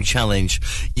Lyric Game Challenge.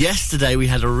 Yesterday we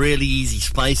had a really easy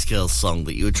Spice Girls song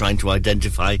that you were trying to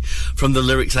identify from the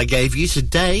lyrics I gave you.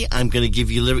 Today I'm going to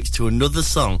give you lyrics to another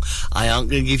song. I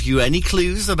aren't going to give you any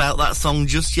clues about that song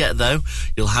just yet though.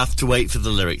 You'll have to wait for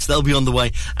the lyrics. They'll be on the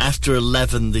way after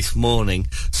 11 this morning.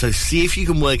 So see if you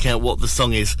can work out what the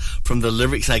song is from the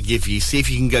lyrics I give you. See if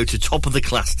you can go to top of the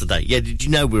class today. Yeah, did you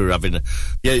know we were having a...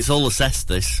 Yeah, it's all assessed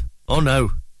this. Oh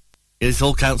no. It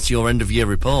all counts to your end of year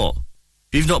report.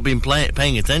 If you've not been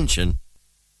paying attention,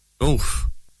 Oof.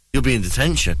 You'll be in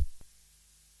detention.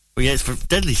 Well, yeah, it's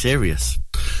deadly serious.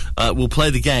 We'll play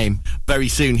the game very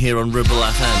soon here on Ribble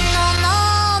FM.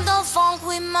 No, don't funk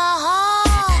with my heart.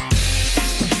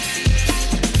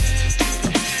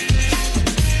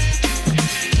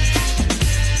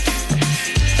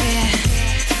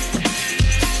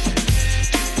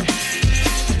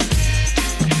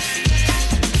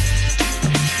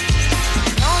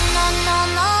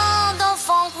 No, don't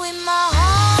funk with my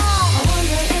heart. I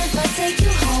wonder if I take you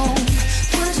home,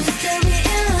 would you still be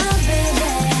in love,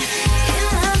 baby? In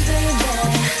love, baby.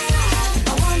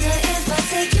 I wonder if I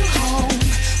take you home,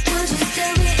 would you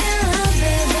still be in love,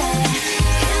 baby?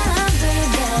 In love,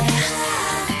 baby.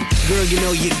 Girl, you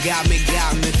know you got me.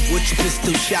 With your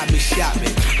pistol, shot me.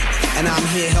 And I'm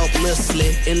here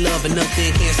helplessly, in love and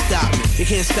nothing can't stop me. You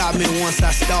can't stop me once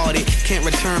I started, can't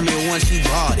return me once you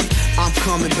bought it. I'm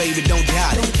coming, baby, don't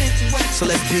doubt it. So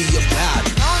let's be about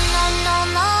it.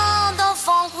 No, don't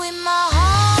funk with my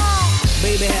heart.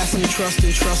 Baby, have some trust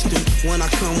in when I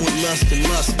come with lust and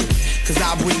lustin'. Cause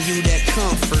I bring you that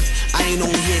comfort. I ain't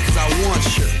only here cause I want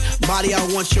your body, I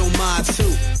want your mind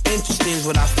too. Interesting is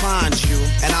what I find you,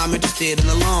 and I'm interested in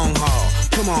the long haul.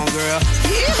 Come on, girl.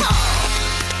 Yeehaw!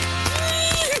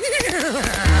 I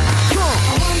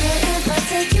wonder if I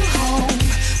take you home,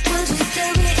 would you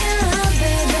still be in love,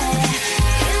 baby?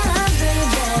 In love,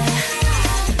 baby.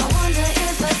 I wonder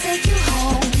if I take you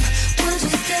home, would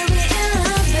you still be in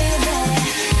love, baby?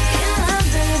 In love,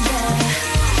 baby.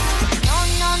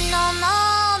 No,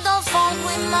 don't funk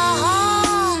with my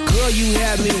heart. Girl, you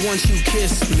had me once you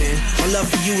kissed me. My love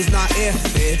for you is not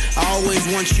iffy. I always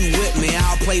want you with me.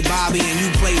 I'll play Bobby and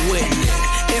you play Whitney.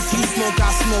 If you smoke,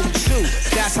 I smoke too.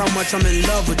 That's how much I'm in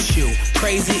love with you.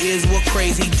 Crazy is what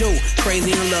crazy do.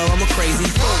 Crazy in love, I'm a crazy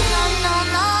fool.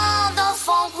 No, don't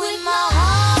funk with my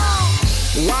heart.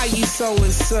 Why you so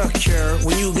insecure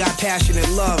when you got passionate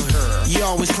love her? You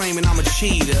always claiming I'm a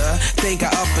cheater. Think I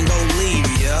up and go leave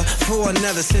ya for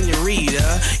another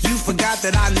senorita. You forgot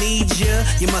that I need ya.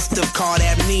 You must have caught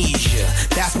amnesia.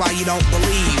 That's why you don't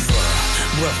believe her.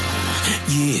 Well,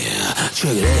 yeah,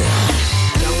 check it out.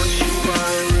 Don't you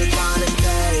worry about a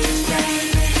thing,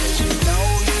 baby. 'Cause you know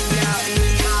you got me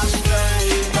my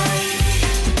string, baby.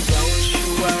 Don't you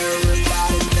worry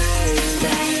about a thing,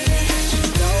 baby. 'Cause you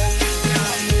know you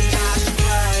got me my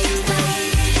string,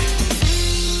 baby.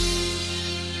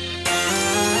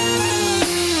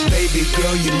 Baby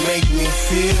girl, you make me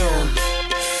feel.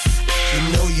 You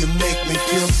know you make me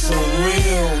feel so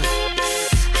real.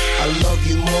 I love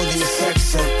you more than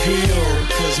sex appeal.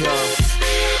 'Cause you're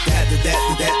that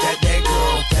girl, that girl, that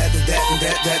girl, that girl, that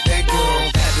girl, that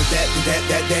girl,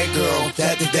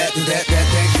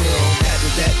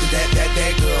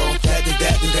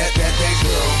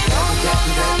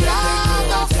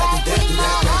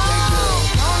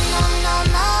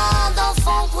 don't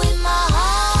funk with my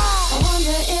heart. I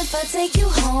wonder if I take you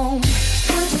home,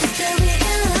 would you still be in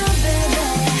love, baby?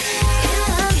 In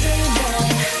love, baby.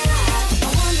 I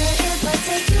wonder if I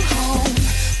take you home,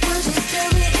 would you still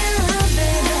be in love,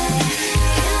 baby?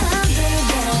 In love,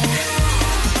 baby.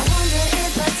 I wonder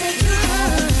if I take you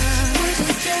home, would you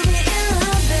still be in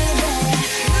love, baby?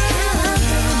 In love,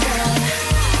 baby.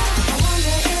 I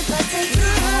wonder if I take you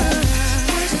home,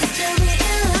 would you still be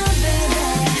in love, baby?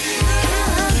 In love,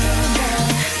 baby.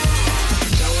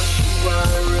 Don't you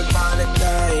worry about a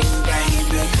thing,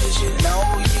 baby. 'Cause you know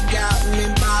you got me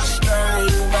by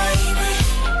string, baby.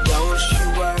 Don't you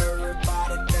worry about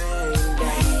a thing,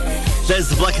 baby. There's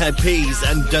the Black Eyed Peas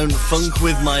and Don't Funk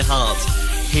With My Heart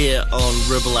here on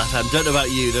Ribble FM. Don't know about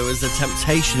you, there was a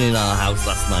temptation in our house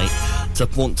last night to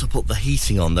want to put the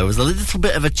heating on. There was a little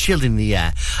bit of a chill in the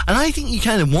air, and I think you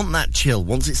kind of want that chill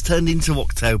once it's turned into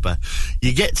October.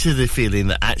 You get to the feeling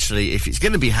that actually if it's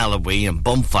going to be Halloween and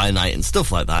bonfire night and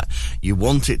stuff like that, you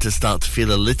want it to start to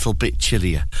feel a little bit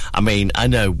chillier. I mean, I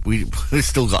know we've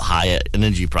still got higher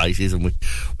energy prices and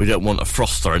we don't want a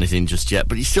frost or anything just yet,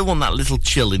 but you still want that little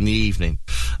chill in the evening.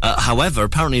 However,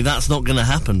 apparently that's not going to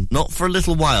happen, not for a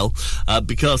little while,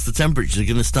 because the temperatures are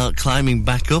going to start climbing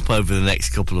back up over the next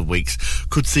couple of weeks.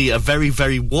 Could see a very,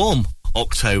 very warm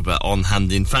October on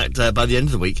hand. In fact, by the end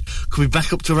of the week, could be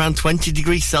back up to around 20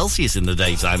 degrees Celsius in the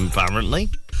daytime, apparently.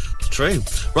 It's true.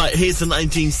 Right, here's the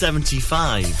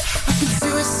 1975. I've been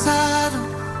suicidal.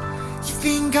 You've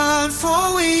been gone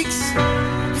for weeks.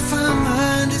 If I'm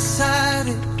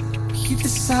undecided, you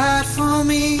decide for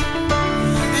me.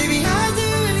 Baby, I'll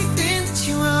do anything that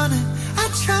you wanna. I'll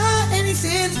try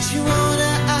anything that you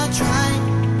wanna. I'll try.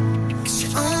 'Cause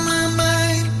you're on my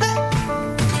mind.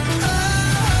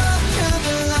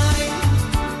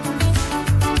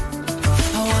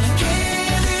 I wanna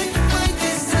get it right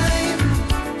this time.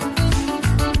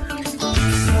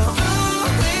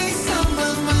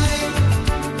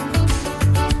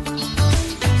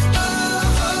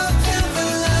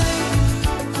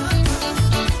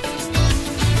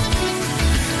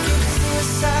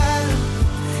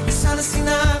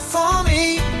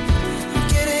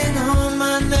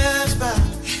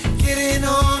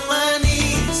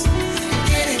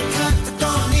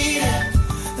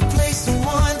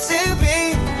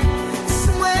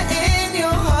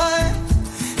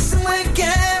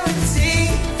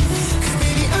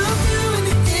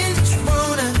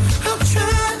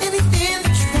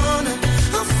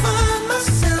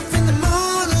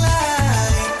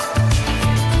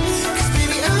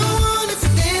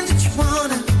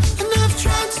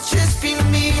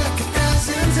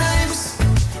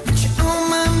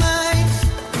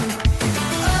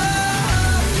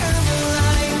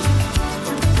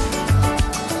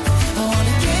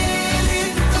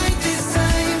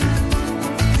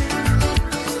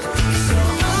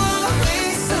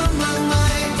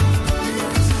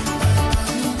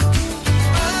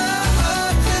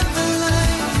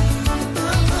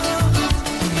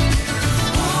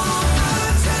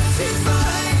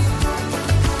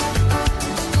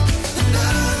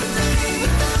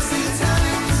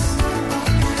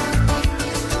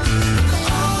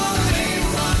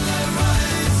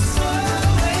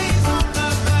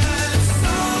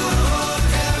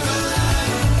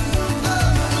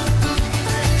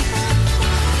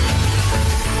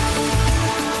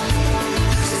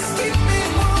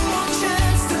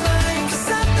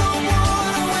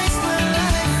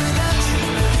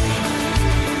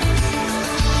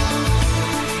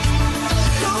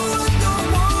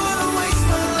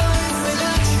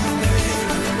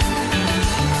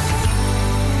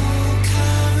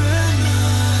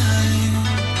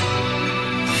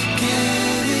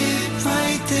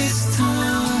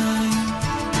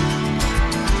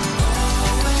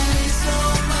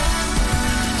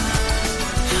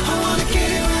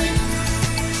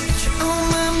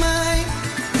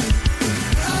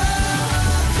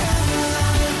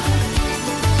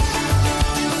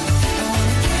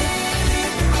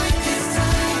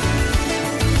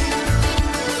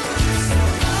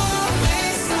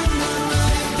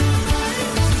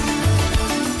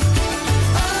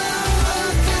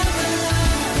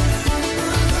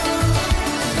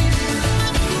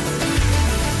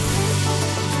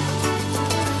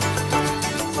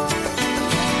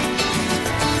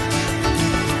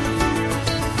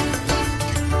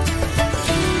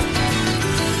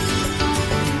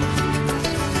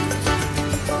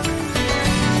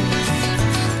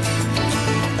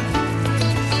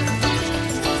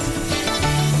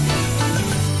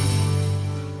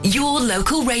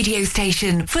 local radio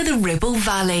station for the Ribble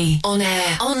Valley. On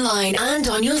air, online and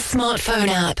on your smartphone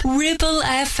app. Ribble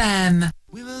FM.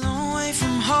 We were a long way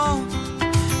from home,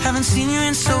 haven't seen you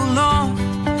in so long,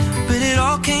 but it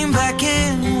all came back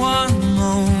in one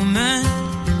moment.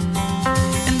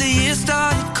 And the year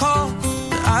started cold,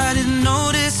 but I didn't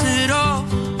notice it all.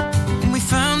 And we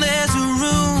found there's a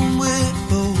room we're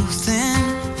both in.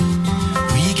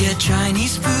 We get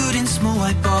Chinese food in small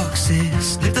white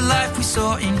boxes, live the life we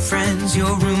saw in Friends.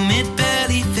 Your room, it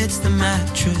barely fits the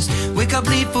mattress. Wake up,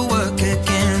 leave for work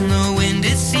again. The wind,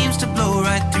 it seems to blow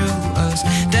right through us.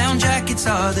 Down jackets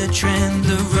are the trend.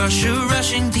 The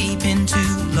rushing deep into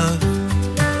love.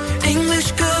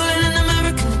 English girl in an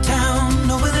American town,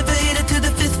 no elevator to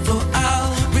the 5th floor.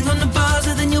 I'll ring on the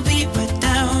buzzer, then you'll be right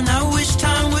down. I wish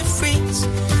time would freeze.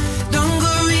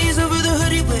 Dungarees over the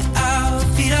hoodie we're out.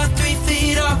 Feet are 3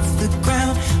 feet off the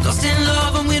ground. Lost in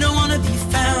love and we don't wanna be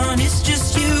found. It's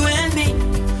just you and me,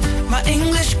 my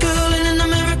English girl in an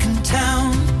American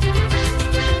town.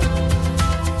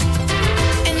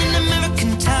 In an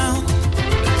American town.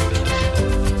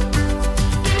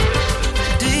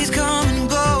 Days come and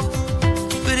go,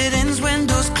 but it ends when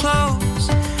doors close,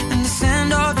 and the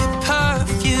scent of your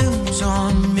perfume's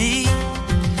on me.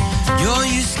 You're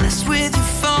useless with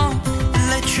your phone,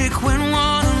 electric when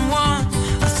one-on-one.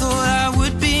 I thought I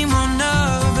would be more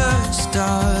nervous,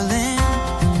 darling.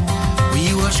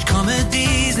 We watch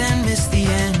comedies and miss the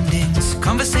endings,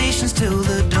 conversations till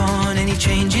the dawn. Any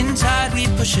change in tide we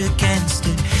push against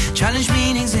it, challenge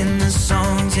meanings in the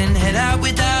songs, and head out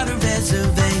without a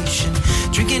reservation.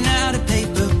 Drinking out of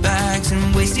paper bags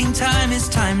and wasting time is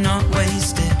time not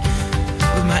wasted.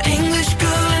 With my English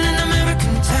girl in an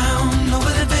American town, no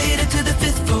elevator to the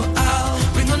 5th floor. I'll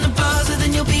ring on the buzzer,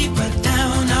 then you'll be right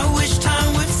down. I wish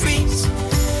time would freeze.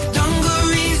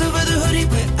 Dungarees over the hoodie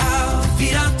we're out.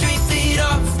 Feet are 3 feet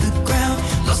off the ground.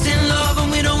 Lost in love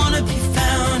and we don't wanna be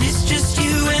found. It's just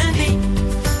you and me,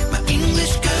 my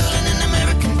English girl in an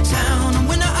American town. And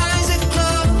when our eyes are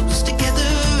closed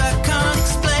together, I can't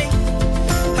explain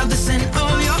how the scent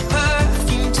of your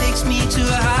perfume takes me to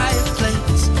a higher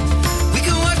place. We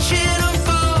can watch it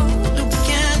unfold, or we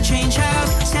can change how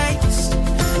it tastes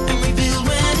and rebuild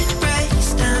when it breaks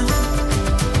down.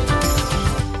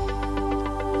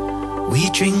 We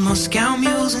drink Moscow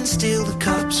mules and steal the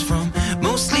cups from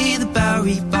mostly the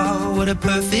Bowery Bar. What a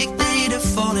perfect day to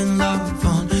fall in love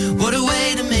on. What a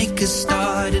way to make a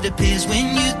start. It appears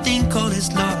when you think all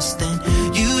is lost, then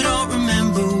you don't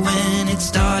remember when it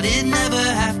started. Never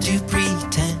have to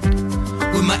pretend.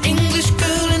 With my English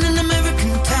girl in an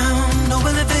American town, no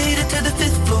elevator to the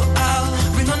 5th floor. I'll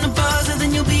ring on the buzzer,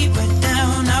 then you'll be right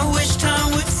down. I wish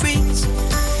time would freeze.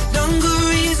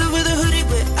 Dungarees over the hoodie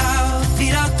we're out.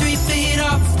 Feet are 3 feet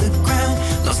off the ground.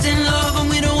 Lost in love and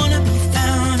we don't wanna be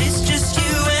found. It's just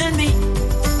you and me,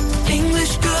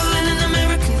 English girl in an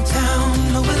American town.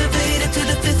 No elevator to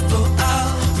the 5th floor.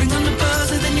 I'll ring on the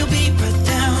buzzer, then you'll be right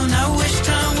down. I wish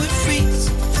time would freeze.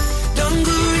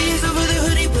 Dungarees over the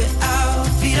hoodie we're out.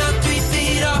 Feet are 3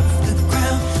 feet off the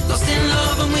ground. Lost in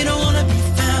love and we don't wanna be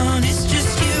found. It's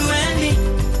just you and me,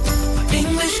 my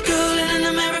English girl in an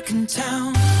American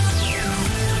town.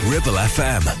 Ribble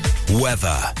FM.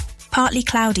 Weather. Partly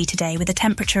cloudy today with a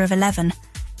temperature of 11.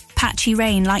 Patchy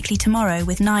rain likely tomorrow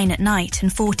with 9 at night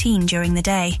and 14 during the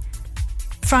day.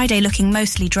 Friday looking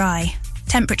mostly dry.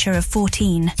 Temperature of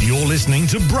 14. You're listening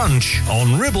to Brunch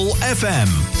on Ribble FM,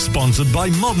 sponsored by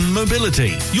Modern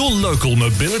Mobility, your local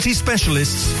mobility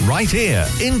specialists right here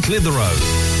in Clitheroe.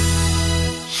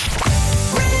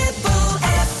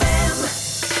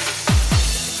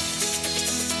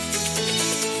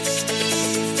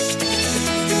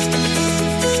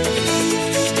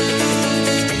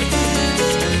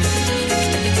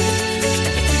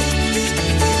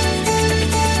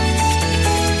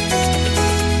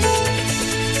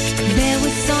 There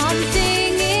was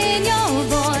something in your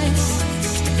voice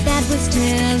that was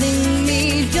telling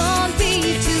me don't be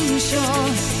too sure,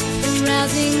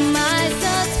 arousing my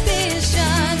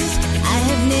suspicions I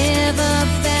have never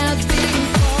felt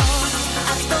before.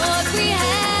 I thought we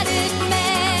had it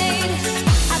made,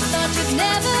 I thought you'd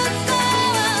never go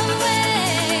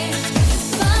away,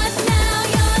 but now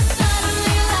you're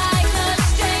suddenly like a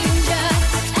stranger,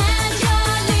 and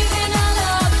you're leaving our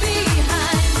love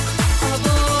behind. Of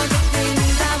all the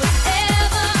things I was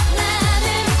ever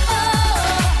planning for,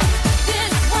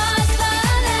 this was the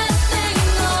last thing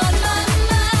on my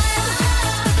mind.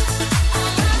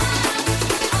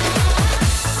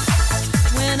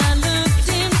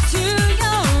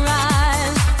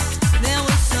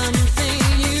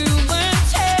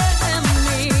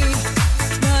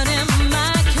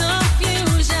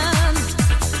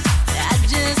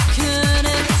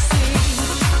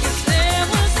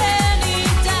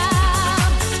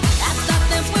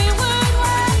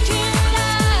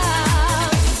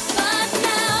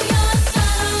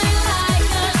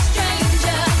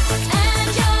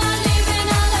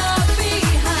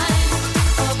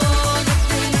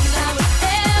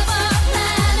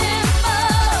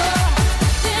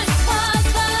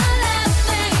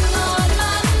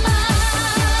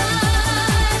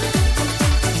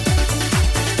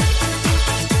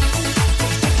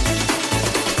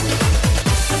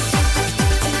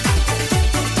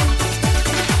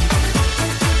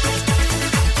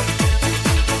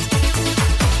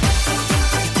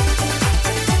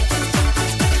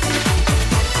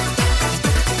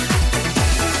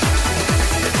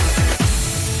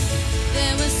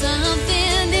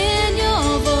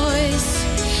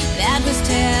 was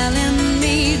telling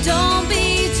me don't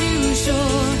be too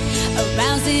sure,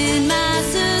 arousing my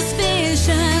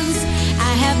suspicions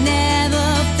I have never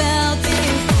felt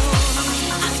before.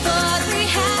 I thought we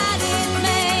had it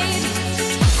made,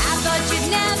 I thought you'd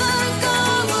never go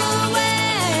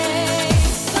away,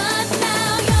 but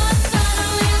now you're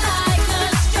suddenly like a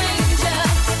stranger,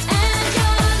 and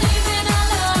you're leaving our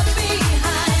love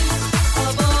behind.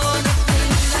 Of all the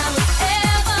things I was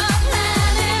ever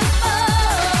planning for,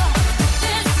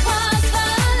 this was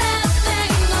the last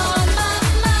thing on my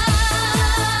mind.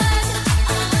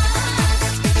 But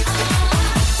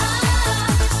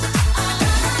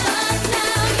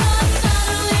now you're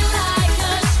suddenly like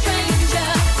a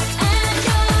stranger, and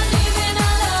you're leaving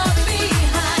our love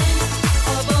behind.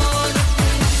 Of all the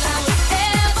things I was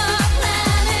ever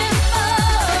planning for,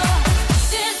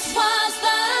 this was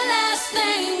the last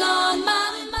thing on my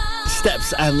mind. Steps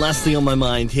and last thing on my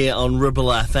mind here on Ribble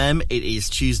FM. It is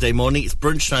Tuesday morning. It's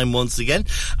brunch time once again,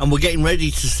 and we're getting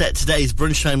ready to set today's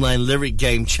Brunch Timeline Lyric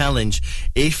Game Challenge.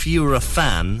 If you're a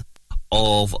fan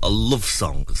of love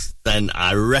songs, then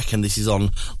I reckon this is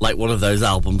on like one of those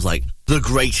albums, like the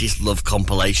greatest love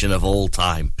compilation of all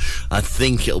time. I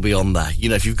think it'll be on there. You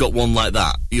know, if you've got one like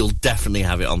that, you'll definitely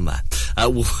have it on there.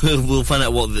 We'll find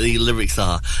out what the lyrics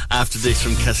are after this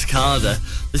from Cascada.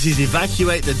 This is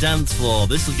Evacuate the Dance Floor.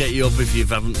 This will get you up if you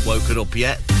haven't woken up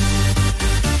yet.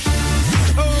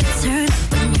 Turn up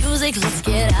the music, let's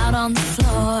get out on the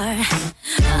floor.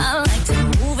 I like to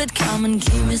move it, come and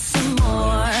give me some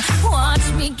more.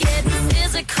 Watch me get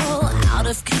physical, out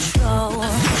of control.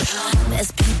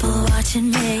 There's people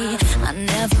watching me, I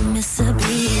never miss a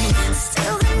beat.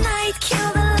 Still the night,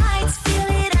 kill the lights, feel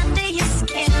it under your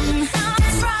skin.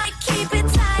 Try, keep it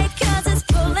tight, cause it's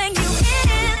pulling you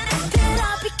in. Get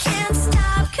up, you can't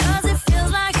stop, cause it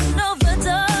feels like an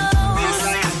overdose.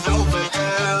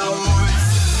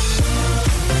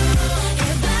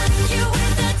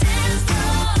 Evacuate the dance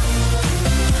floor.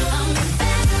 I'm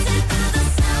infected by the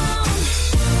sound.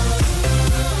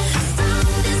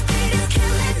 Stop, this beat is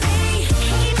killing me.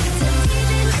 Keep it to DJ,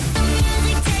 let the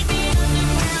music take me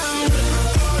underground.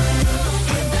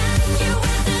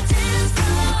 Evacuate the dance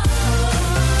floor.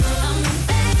 I'm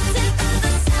infected by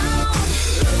the sound.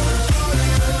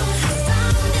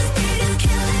 Stop, this beat is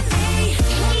killing me.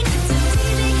 Keep it to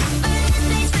DJ, burning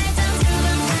things straight down to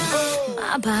the ground.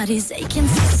 My body's aching,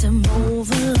 system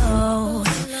overload.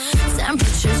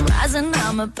 Temperature's rising,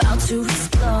 I'm about to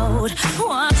explode.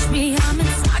 Watch me, I'm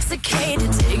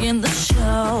intoxicated, digging the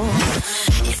show.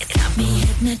 It's got me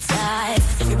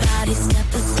hypnotized. Everybody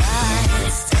step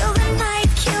aside. Still the night,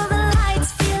 kill the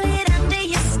lights, feel it under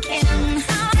your skin.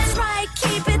 That's right,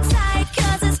 keep it tight,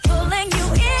 cause it's pulling you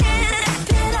in. Wrap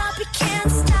it up, you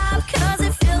can't stop, cause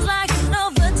it feels like an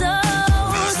overdose.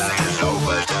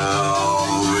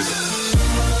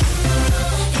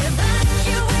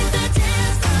 Evacuate the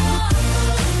dance floor.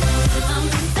 I'm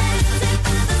infected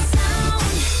by the sound.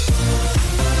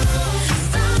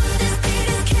 Stop, this beat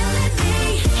is killing me.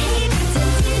 Keep it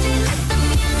to DJ, let the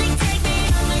music take me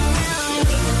underground.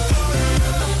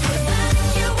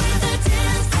 Evacuate the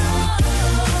dance floor.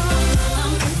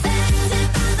 I'm infected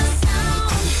by the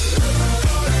sound.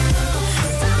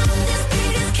 Stop, this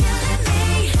beat is killing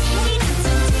me. Keep it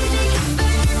to DJ,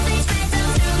 burning things straight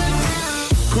down to the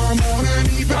ground. Come on and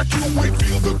evacuate,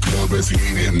 feel the club is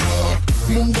heating up.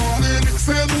 Move on and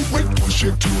accelerate, push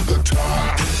it to the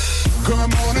top.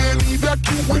 Come on and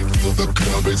evacuate, feel the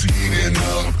club is heating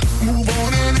up. Move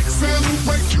on and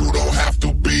accelerate, you don't have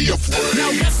to be afraid.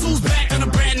 Now guess who's back on a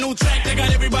brand new track? They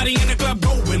got everybody in the club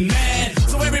going mad.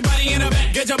 So everybody in the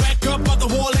back, get your back up off the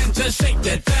wall and just shake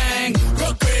that thing.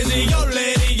 Go crazy, yo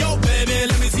lady, yo baby,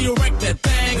 let me see you wreck that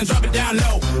thing and drop it down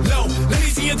low, low. Let me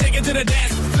see you take it to the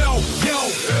dance floor, yo.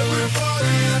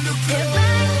 Everybody in the club.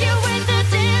 Evacuate the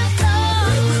dance floor.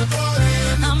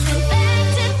 I'm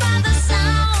infected by the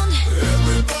sound.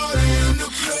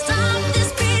 Stop, this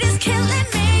beat is killing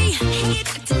me. Keep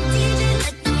it to DJ,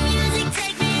 let the music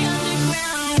take me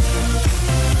underground.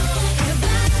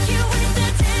 Evacuate the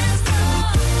dance floor.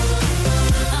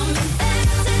 I'm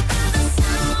infected by the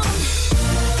sound.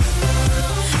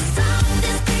 Stop,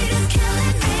 this beat is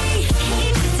killing me.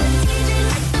 Keep it to DJ,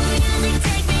 let the music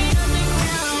take me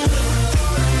underground.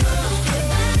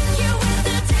 Evacuate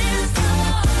the dance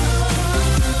floor.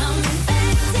 I'm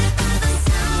infected by the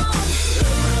sound. Stop,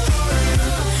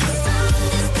 this beat is killing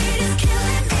me. Keep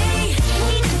it to DJ,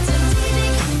 burning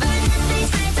things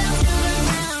straight down to the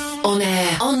ground. On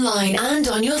air, online and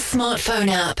on your smartphone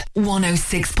app.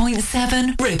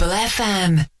 106.7 Ribble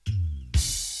FM.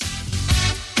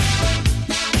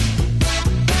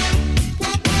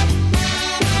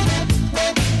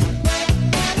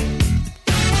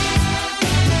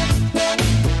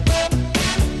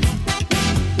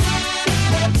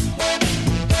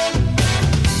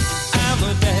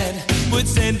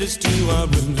 letters to our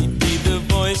room. He'd be the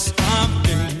voice of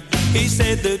doom. He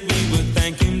said that we would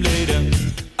thank him later.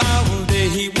 All day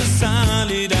he was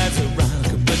solid as a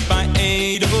rock, but by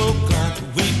 8 o'clock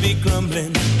we'd be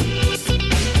grumbling.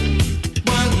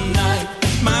 One night,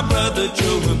 my brother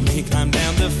Joe and me climbed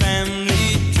down the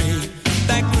family tree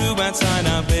that grew outside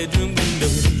our bedroom window.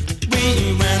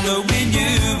 We ran though we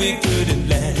knew it couldn't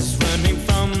last, running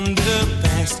from the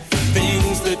past,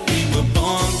 things that we were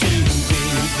born to be.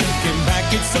 Looking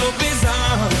back, it's so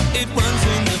bizarre, it runs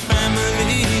in the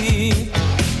family.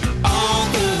 All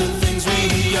the things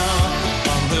we are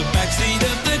on the backseat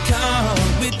of the car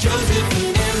with Joseph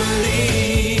and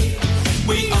Emily.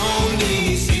 We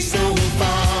only see so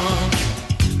far,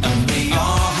 and we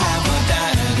all have our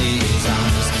daddy's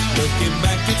eyes. Looking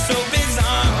back, it's so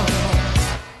bizarre.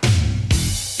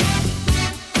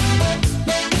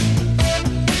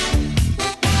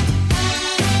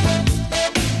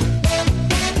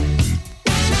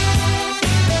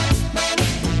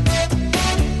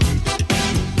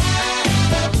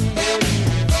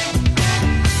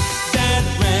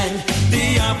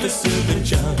 Officer in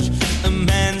charge, a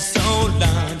man so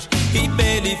large, he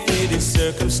barely fit his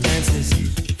circumstances.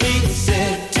 He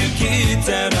said 2 kids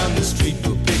out on the street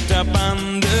were picked up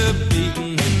on the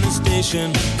beaten in the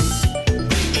station.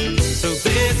 So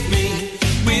there's me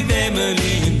with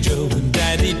Emily and Joe and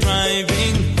Daddy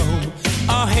driving home,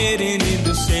 all heading in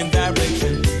the same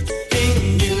direction.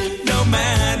 He knew no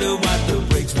matter what the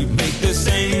brakes, we'd make the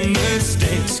same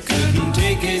mistakes. Couldn't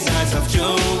take his eyes off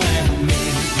Joe and me.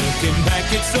 Looking back,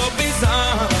 it's so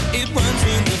bizarre, it runs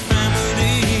in the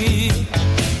family.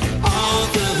 All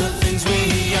the things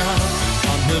we are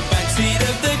on the backseat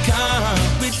of the car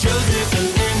with Joseph and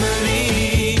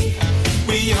Emily.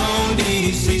 We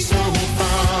only see so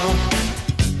far,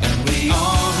 and we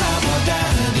all have our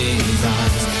daddy's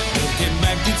eyes. Looking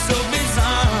back, it's so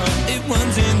bizarre, it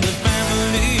runs in the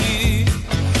family.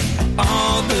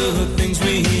 All the things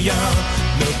we are,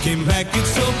 looking back,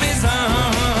 it's so bizarre.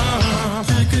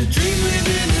 Like a dream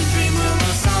within a dream,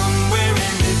 or somewhere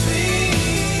in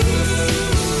between.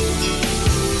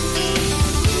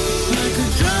 Like a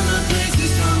drama plays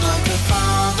its drum, like a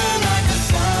father, like a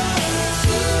son.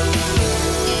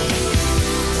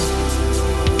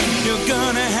 You're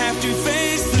gonna have to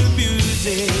face the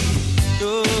music.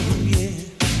 Oh yeah,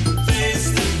 face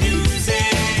the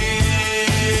music.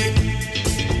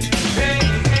 Hey,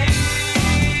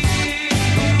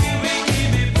 hey, we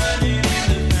keep it running in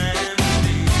the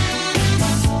family.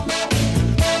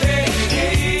 Hey,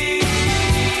 hey,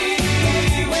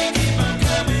 we keep on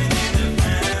coming in the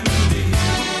family.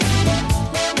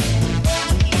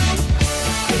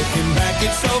 Looking back,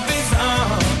 it's so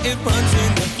bizarre, it runs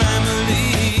in the family.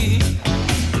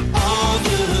 All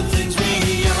the things we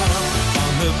are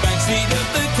on the backseat of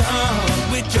the car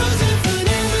with Joseph and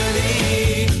Emily.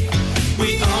 We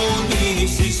only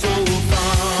see so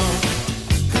far,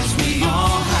 'cause we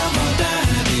all have our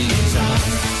daddy's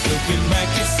eyes. Looking back,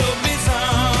 it's so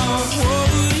bizarre. Oh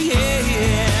yeah,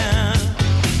 yeah.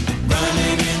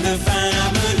 Running in the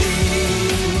family.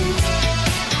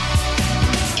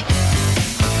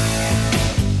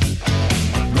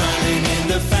 Running in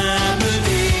the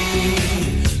family.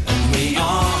 And we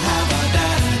all have our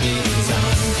daddy's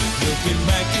eyes. Looking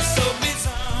back, it's so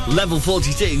bizarre. Level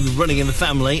 42, running in the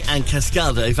family, and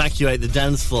Cascada, evacuate the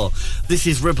dance floor. This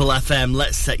is Ribble FM.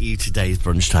 Let's set you today's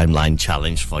Brunch Time Line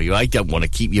challenge for you. I don't want to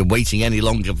keep you waiting any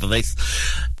longer for this.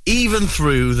 Even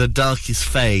through the darkest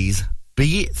phase,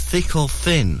 be it thick or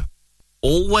thin,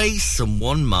 always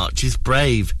someone marches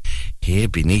brave. Here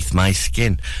beneath my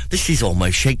skin. This is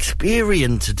almost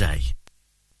Shakespearean today.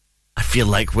 I feel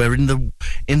like we're in the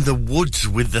woods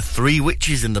with the 3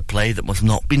 witches in the play that must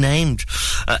not be named.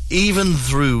 Even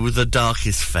through the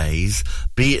darkest phase,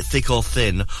 be it thick or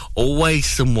thin, always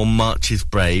someone marches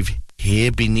brave.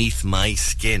 Here beneath my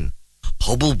skin.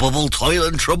 Hubble, bubble, toil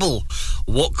and trouble.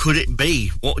 What could it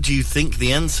be? What do you think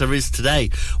the answer is today?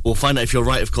 We'll find out if you're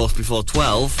right, of course, before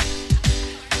 12.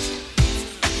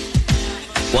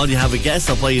 While you have a guess,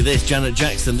 I'll play you this. Janet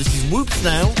Jackson. This is Whoops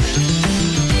now.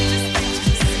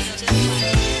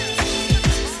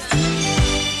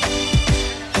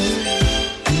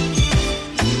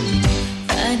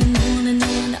 Friday morning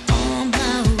when all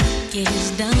my work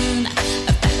is done, I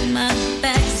pack my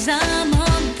bags, I'm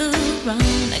on the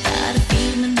run. I got a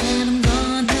feeling that I'm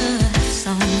gonna have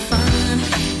some fun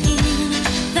in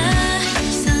the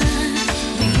sun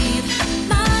with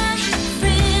my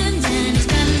friends, and it's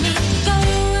got me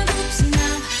going. Oops,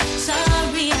 now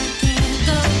sorry I can't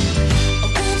go.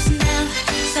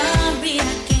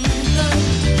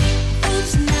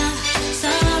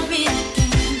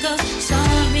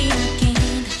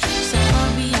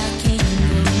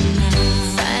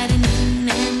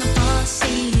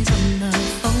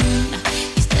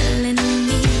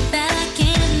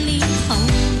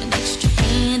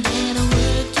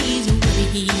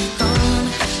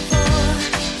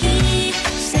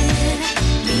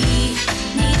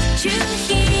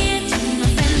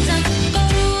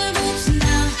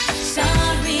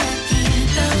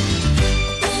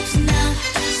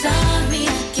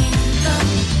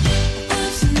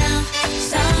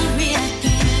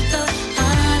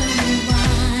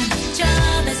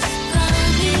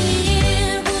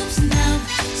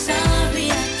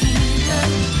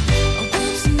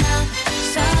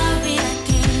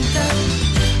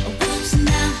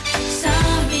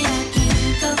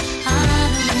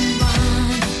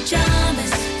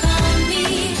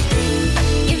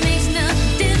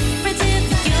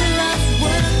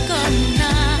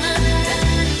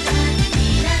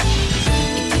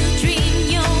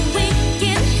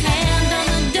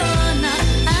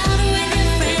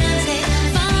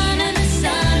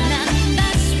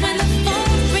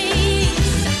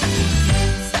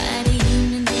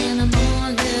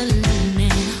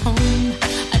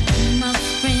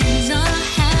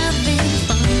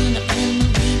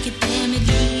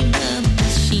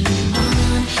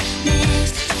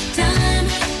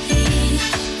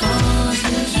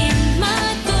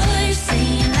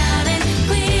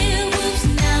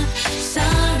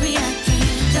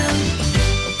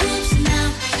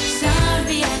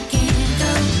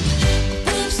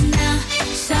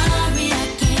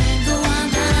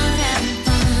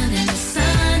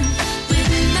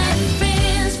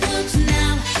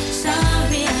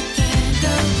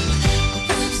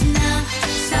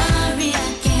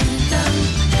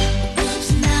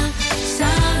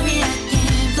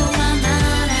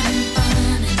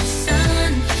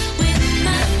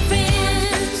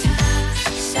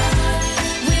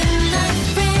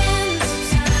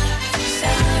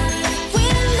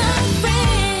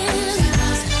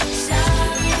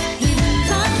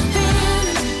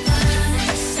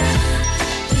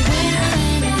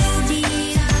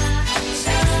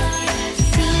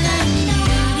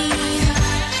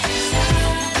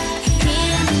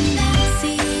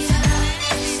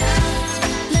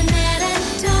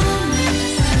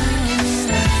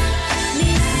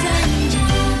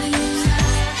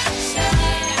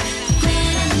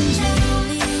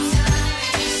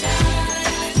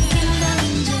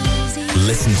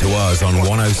 us on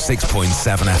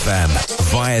 106.7 FM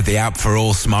via the app for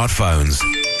all smartphones.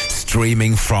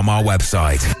 Streaming from our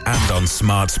website and on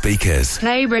smart speakers.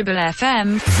 Play Ribble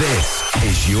FM. This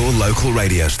is your local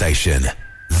radio station.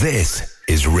 This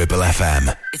is Ribble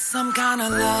FM. It's some kind of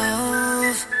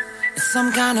love, it's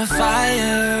some kind of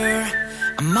fire.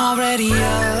 I'm already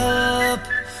up,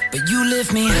 but you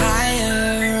lift me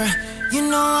higher. You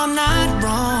know I'm not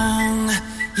wrong,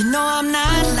 you know I'm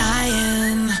not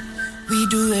lying. We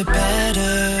do it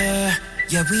better,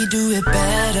 yeah, we do it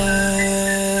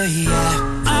better,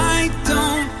 yeah. I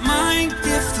don't mind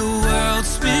if the world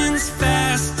spins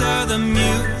faster, the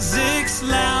music's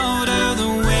louder, the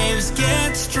waves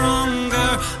get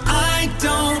stronger. I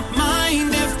don't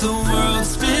mind if the world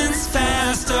spins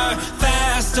faster,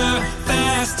 faster,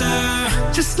 faster.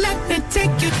 Just let me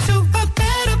take you to a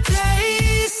better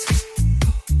place.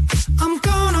 I'm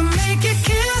gonna make you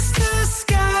kiss the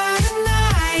sky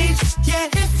tonight. Yeah,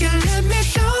 if you let me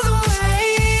show the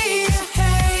way.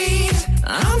 Hey,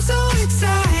 I'm so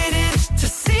excited to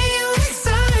see you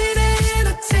excited.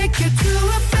 I'll take you to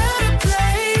a better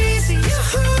place.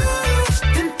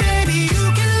 And baby,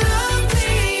 you can love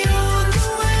me on the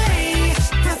way.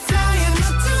 We're flying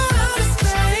up to outer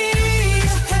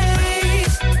space. Hey,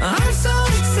 I'm so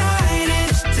excited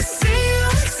to see you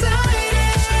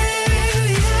excited.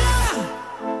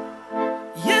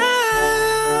 Yeah.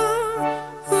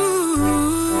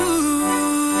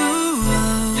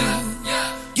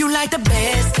 You like the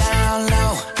bass down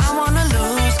low. I wanna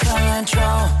lose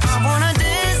control. I wanna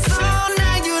dance all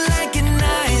night. You like it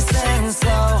nice and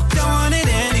slow. Don't want it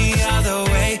any other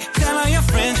way. Tell all your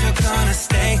friends we're gonna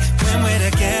stay when we're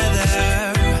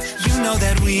together. You know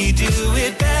that we do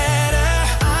it better.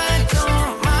 I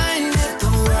don't mind if the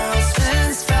world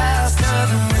spins faster.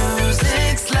 The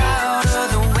music's louder.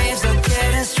 The waves are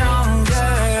getting stronger.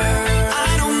 I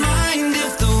don't mind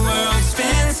if the world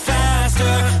spins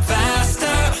faster,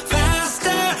 faster,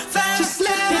 faster, faster. Just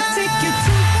let me take you to a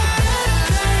better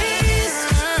place.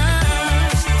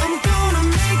 I'm gonna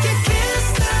make you kiss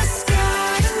the sky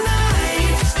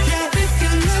tonight. Yeah, if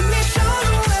you let me show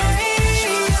the way.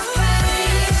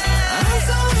 I'm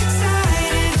so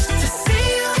excited to see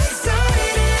you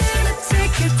excited. I'll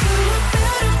take you to a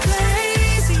better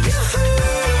place.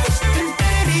 And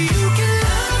baby, you can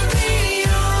love me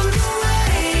on the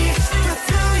way. We're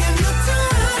flying up to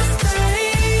outer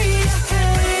space.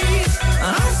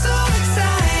 I'm so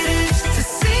excited to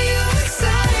see you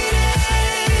excited.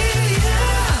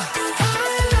 Yeah, I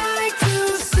like to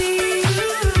see you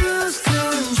lose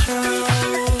control.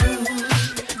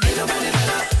 Ain't nobody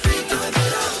better, we do it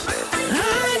better. I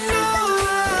know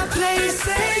a place,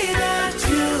 say that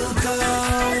you'll go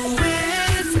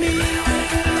with me.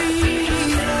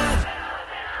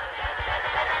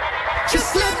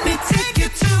 Just let me take you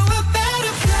to a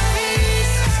better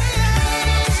place.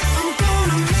 I'm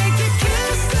gonna make you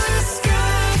kiss the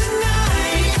sky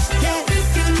tonight. Yeah,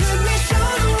 if you let me show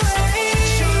the way.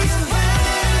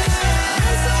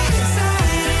 I'm so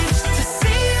excited to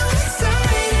see you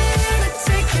excited. I'll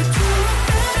take you to a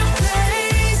better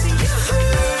place.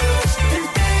 And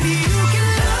baby, you can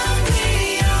love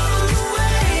me all the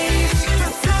way.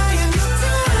 We're flying up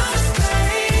to outer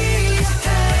space.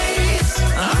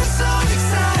 I'm so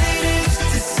excited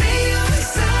to see you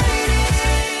excited.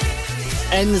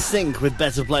 NSYNC with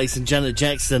Better Place and Janet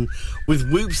Jackson with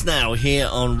Whoops now here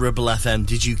on Ribble FM.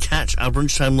 Did you catch our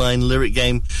Brunchtime Line lyric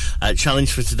game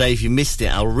challenge for today? If you missed it,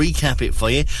 I'll recap it for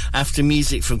you after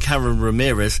music from Karen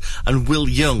Ramirez and Will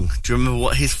Young. Do you remember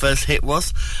what his first hit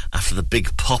was after the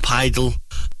big Pop Idol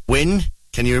win?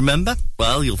 Can you remember?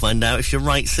 Well, you'll find out if you're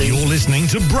right soon. You're listening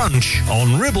to Brunch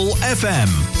on Ribble FM,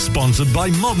 sponsored by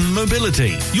Modern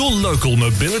Mobility, your local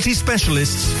mobility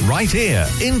specialists right here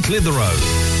in Clitheroe.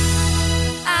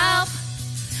 Out.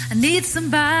 I need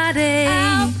somebody,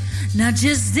 not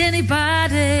just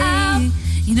anybody.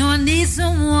 You know I need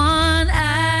someone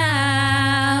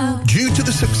out. Due to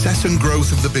the success and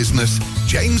growth of the business,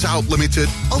 James Out Limited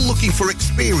are looking for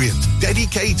experienced,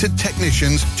 dedicated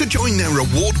technicians to join their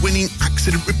award-winning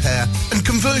accident repair and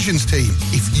conversions team.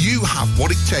 If you have what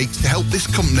it takes to help this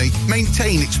company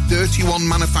maintain its 31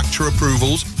 manufacturer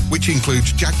approvals, which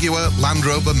includes Jaguar, Land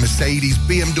Rover, Mercedes,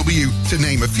 BMW, to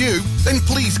name a few, then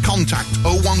please contact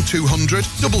 01200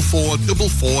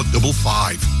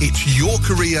 444455. It's your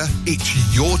career, it's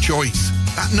your choice.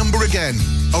 That number again,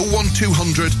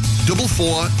 01200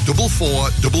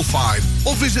 444455,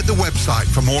 or visit the website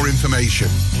for more information.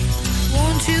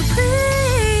 Won't you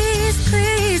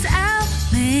please help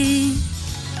me?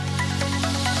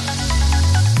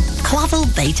 Clavel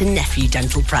Bate & Nephew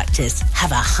Dental Practice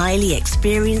have a highly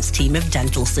experienced team of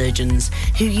dental surgeons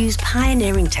who use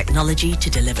pioneering technology to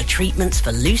deliver treatments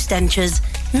for loose dentures,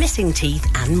 missing teeth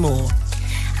and more.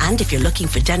 And if you're looking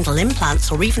for dental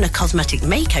implants or even a cosmetic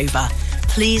makeover,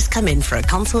 please come in for a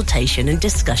consultation and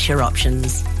discuss your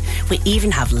options. We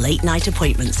even have late night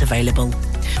appointments available.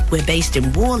 We're based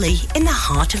in Worley in the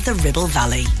heart of the Ribble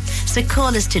Valley. So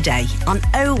call us today on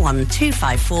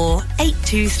 01254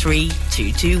 823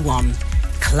 221.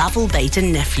 Clavel Bate &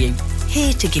 Nephew,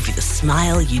 here to give you the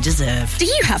smile you deserve. Do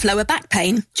you have lower back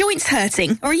pain, joints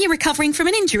hurting, or are you recovering from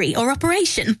an injury or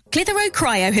operation? Clitheroe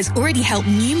Cryo has already helped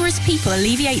numerous people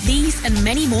alleviate these and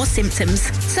many more symptoms.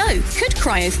 So, could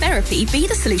cryotherapy be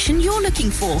the solution you're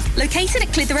looking for? Located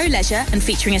at Clitheroe Leisure and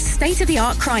featuring a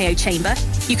state-of-the-art cryo chamber,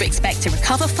 you can expect to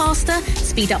recover faster,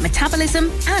 speed up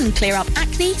metabolism, and clear up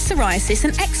acne, psoriasis,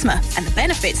 and eczema. And the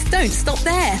benefits don't stop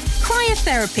there.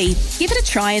 Cryotherapy. Give it a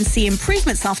try and see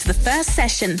improvements after the first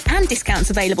session, and discounts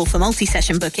available for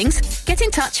multi-session bookings. Get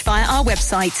in touch via our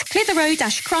website,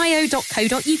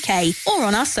 clitheroe-cryo.co.uk, or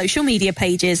on our social media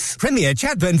pages. Premier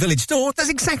Chatburn Village Store does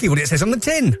exactly what it says on the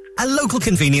tin. A local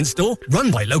convenience store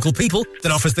run by local people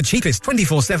that offers the cheapest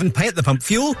 24/7 pay-at-the-pump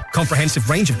fuel, comprehensive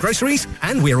range of groceries,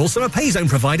 and we're also a pay zone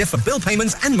provider for bill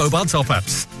payments and mobile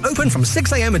top-ups. Open from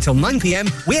 6 a.m. until 9 p.m.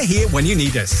 We're here when you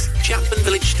need us. Chatburn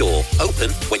Village Store,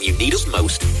 open when you need us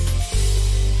most.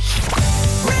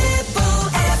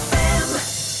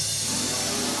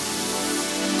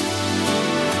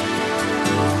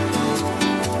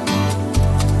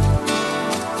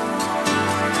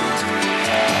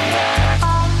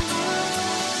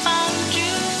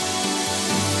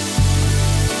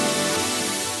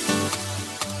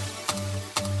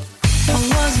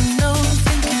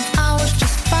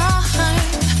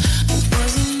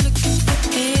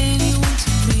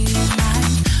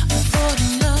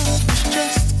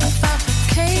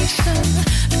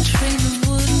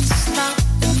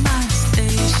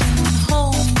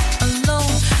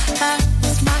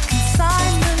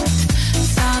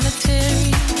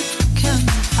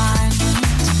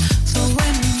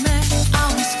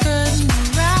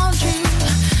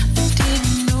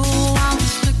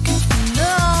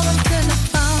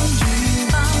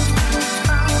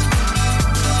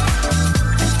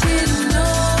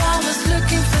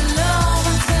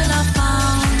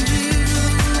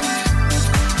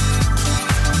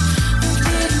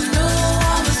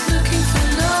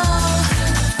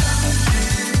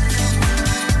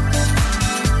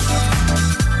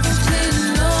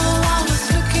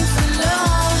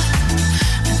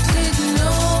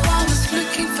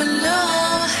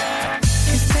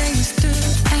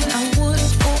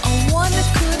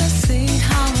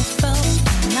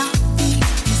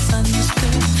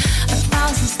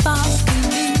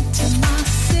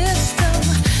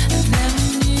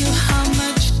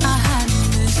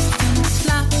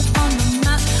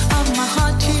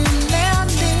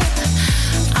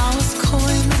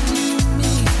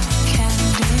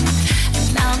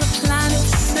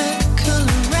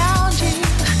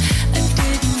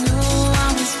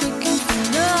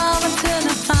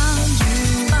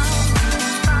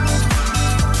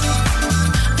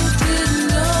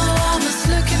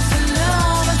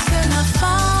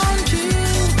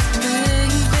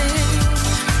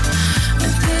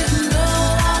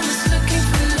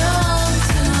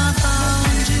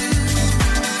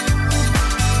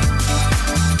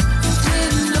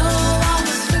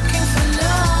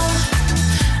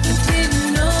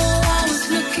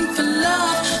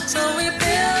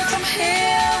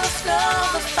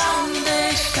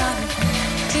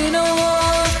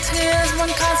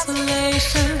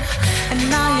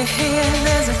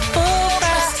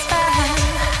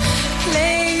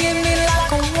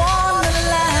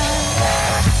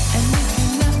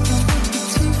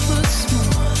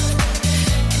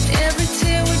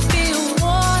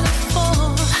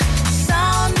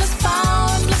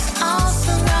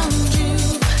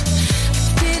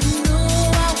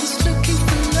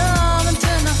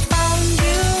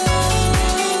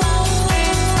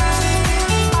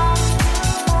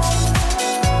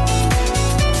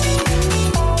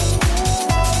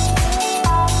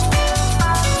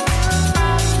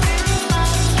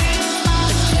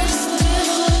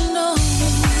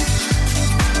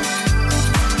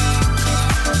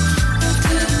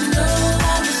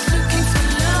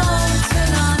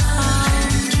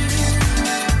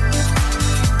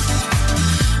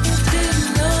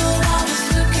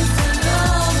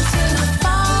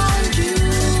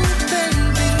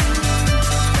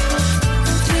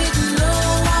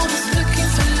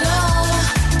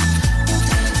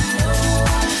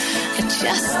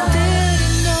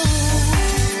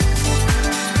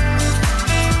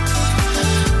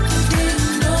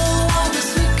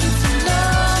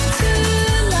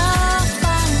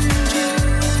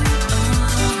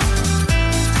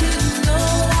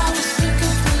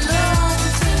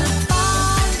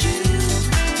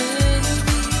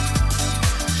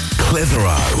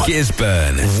 Clitheroe,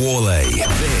 Gisburn, Worley.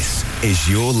 This is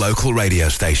your local radio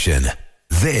station.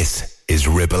 This is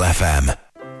Ribble FM.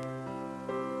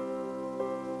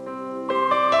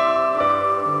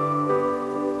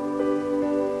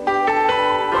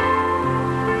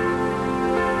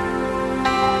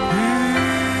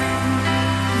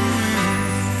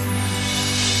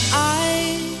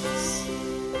 Eyes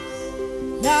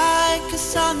like a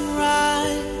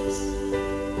sunrise,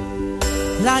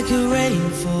 like a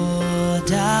rainfall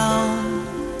down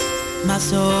my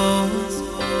soul.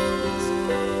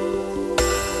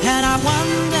 And I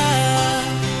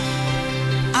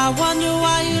wonder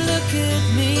why you look at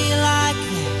me like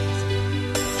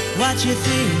that. What you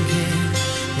thinking,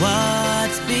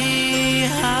 what's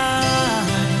behind?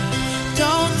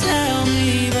 Don't tell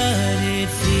me, but it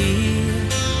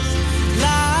feels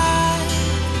like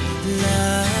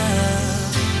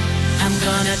love. I'm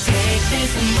gonna take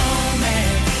this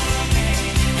moment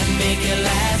and make it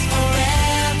last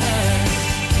forever.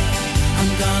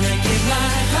 I'm gonna give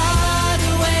my heart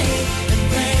away and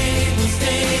pray we'll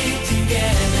stay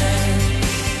together.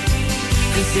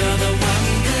 'Cause you're the one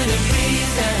good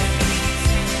reason.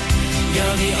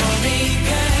 You're the only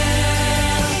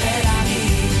girl that I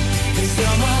need. 'Cause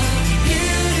you're more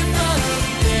beautiful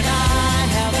than I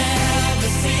have ever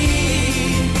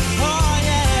seen. Oh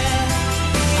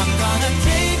yeah, I'm gonna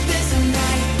take this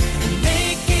night and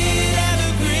make it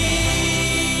evergreen.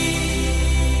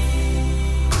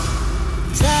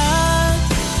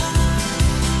 Touch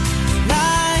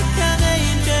like an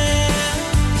angel,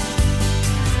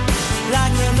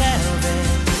 like the velvet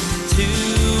to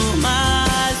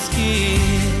my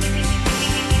skin.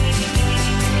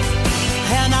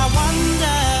 And I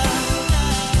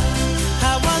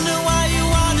wonder why you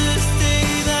wanna stay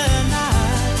the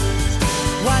night.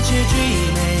 What you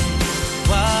dreaming,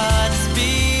 what's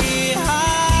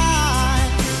behind?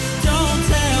 Don't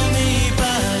tell me,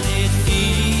 but it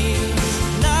feels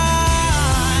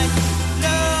like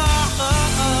love.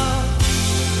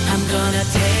 I'm gonna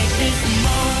take this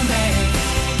moment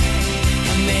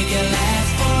and make it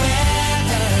last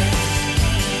forever.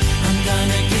 I'm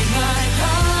gonna give my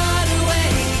heart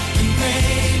away and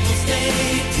pray we'll stay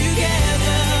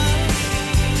together.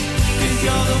 'Cause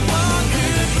you're the one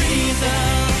good reason.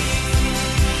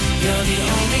 You're the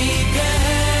only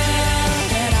girl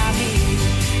that I need.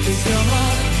 'Cause you're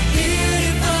more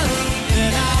beautiful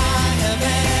than I have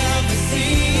ever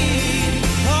seen.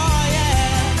 Oh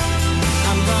yeah,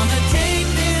 I'm gonna take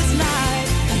this night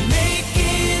and make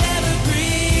it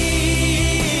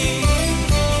evergreen.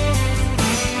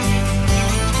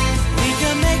 We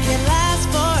can make it last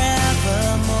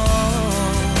forevermore.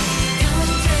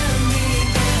 Don't tell me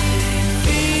that it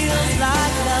feels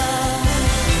like love.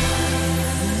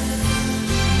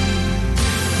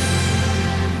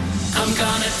 I'm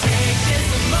gonna take this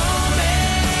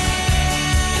moment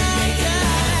and make it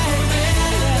last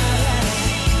forever.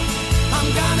 I'm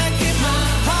gonna give my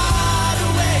heart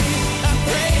away and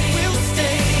pray we'll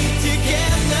stay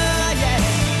together, yeah.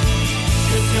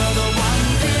 'Cause you're the one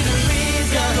good reason.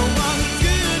 You're the one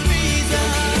good reason.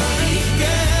 You're the only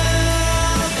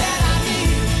girl that I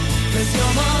need. 'Cause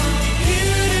you're more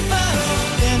beautiful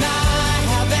than I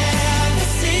have ever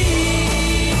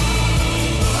seen.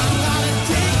 I'm gonna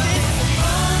take this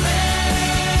moment,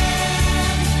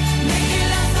 make it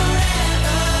last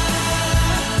forever.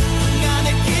 I'm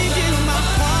gonna give you my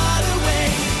heart away.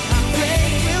 I pray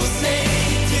we'll stay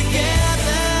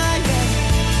together, yeah.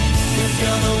 'Cause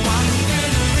you're the one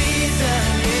good reason,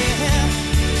 yeah.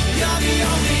 You're the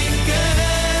only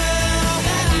girl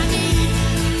that I need.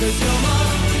 'Cause you're more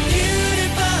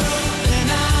beautiful than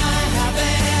I have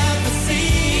ever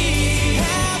seen.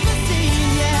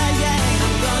 Yeah, yeah.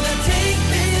 I'm gonna take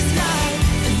this night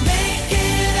and make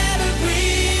it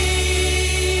evergreen.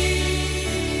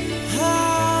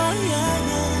 Oh, yeah,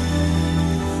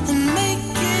 yeah. And make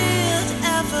it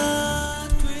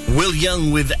evergreen. Will Young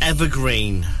with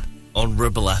Evergreen on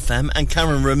Ribble FM, and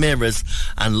Karen Ramirez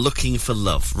and Looking for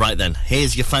Love. Right then,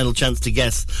 here's your final chance to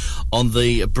guess on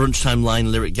the Brunch Time line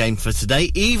lyric game for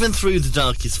today. Even through the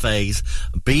darkest phase,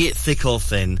 be it thick or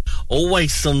thin,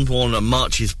 always someone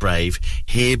marches brave,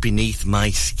 here beneath my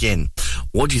skin.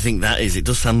 What do you think that is? It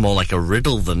does sound more like a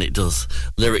riddle than it does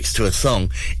lyrics to a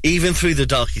song. Even through the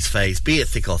darkest phase, be it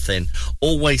thick or thin,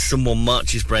 always someone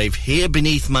marches brave, here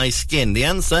beneath my skin. The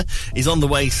answer is on the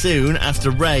way soon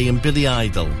after Ray and Billy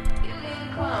Idol.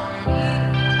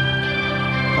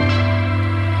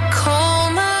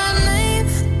 Call my name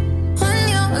when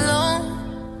you're alone,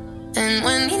 and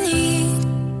when you need,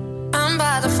 I'm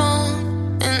by the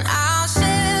phone, and I'll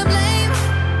share blame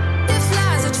if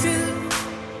lies are true.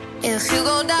 If you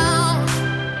go down,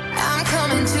 I'm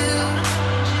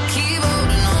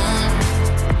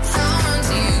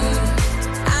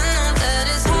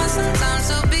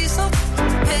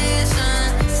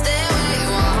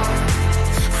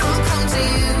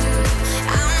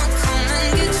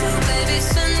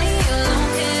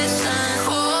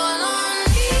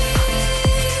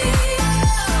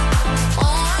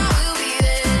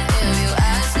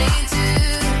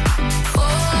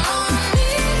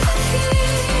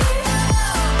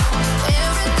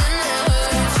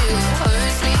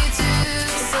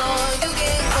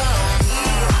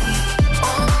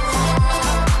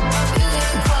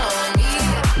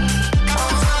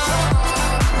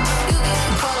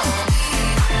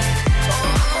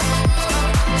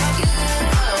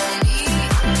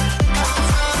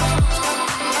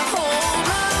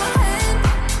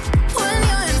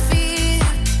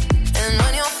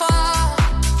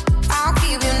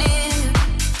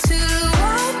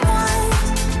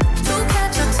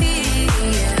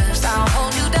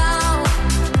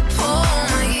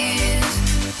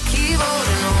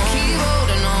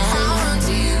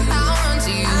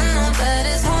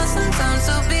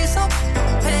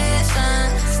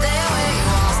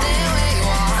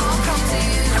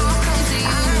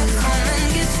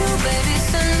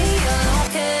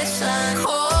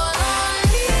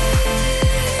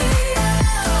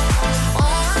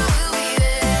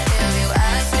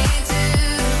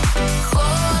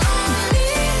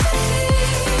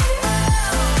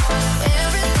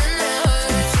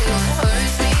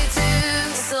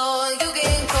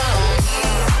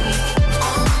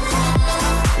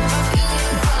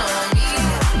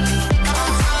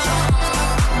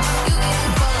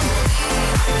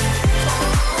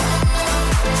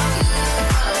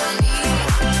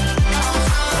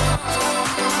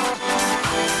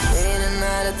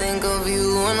think of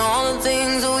you and all the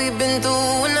things that we've been through,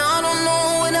 and I don't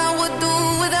know what I would do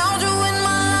without you in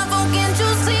my life. Oh, can't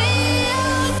you see?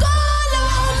 Call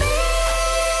on me.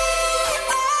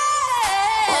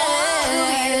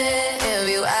 If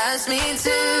you ask me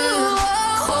to.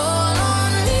 Call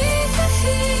on me.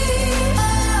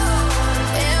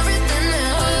 Everything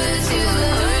that hurts you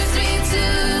hurts me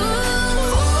too.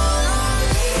 Call on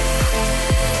me.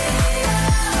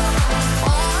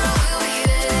 I will be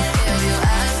there if you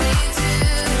ask me to.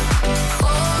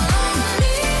 Call on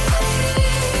me.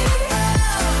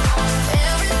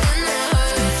 Everything that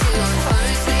hurts you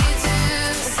hurts me too.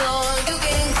 So you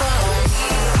can call on me.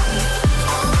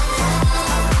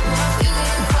 You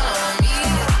can call on me.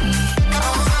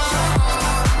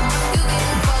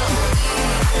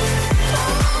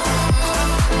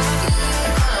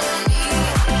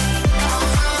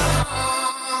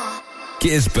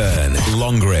 Gisborne,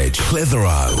 Longridge,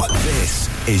 Clitheroe. This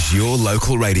is your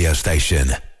local radio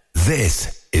station.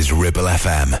 This is Ribble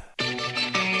FM.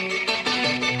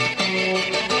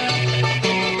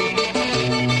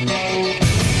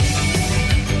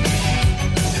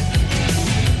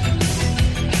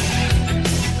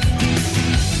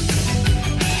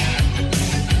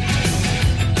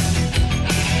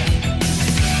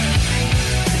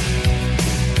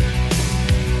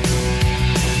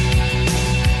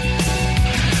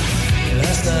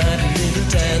 Last night a little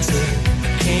dancer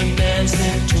came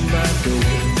dancing to my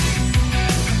door.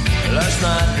 Last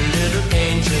night a little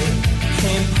angel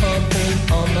came pumping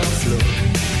on the floor.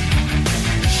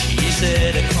 She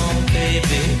said, come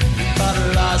baby, you got a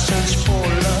license for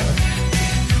love.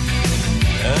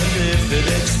 And if it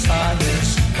expires,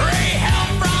 pray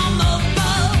help from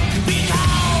above.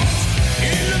 Because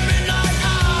in the midnight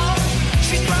hour,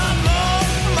 she cried more,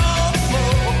 more,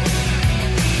 more.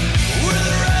 With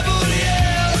a rebel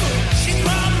yell, she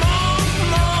cried more,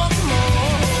 more,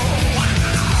 more.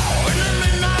 Wow, in the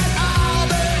midnight hour,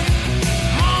 babe,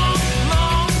 more,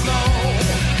 more, more.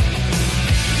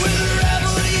 With a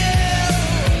rebel yell,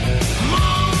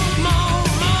 more, more,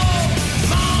 more,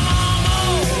 more,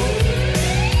 more.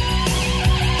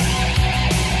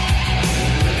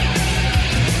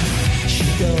 She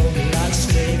don't like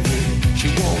slavery, she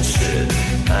won't sit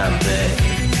and beg.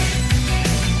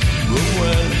 But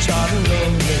when I'm tired and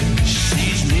lonely, she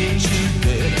sees me too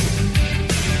big.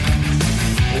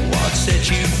 What set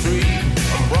you free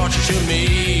and brought you to me,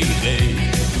 babe?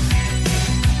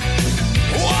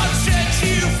 What set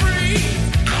you free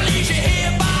and leaves you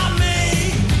here by me?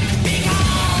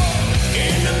 Because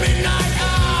in the midnight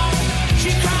hour,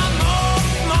 she cried more,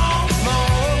 more,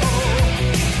 more.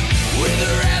 With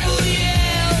a rebel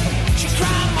yell, she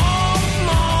cried more,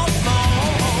 more, more.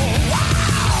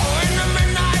 Wow, in the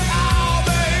midnight hour,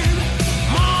 babe,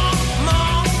 more,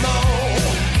 more, more.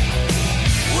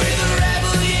 With a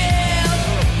rebel yell,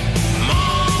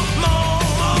 more, more,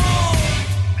 more.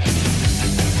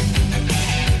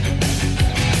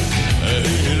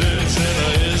 He lives in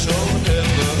his own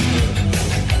heaven.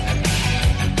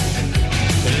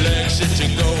 The legs it to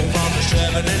go from the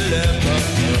 7-Eleven.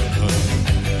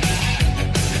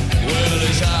 Well,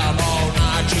 he's out all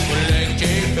night to collect a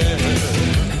fare.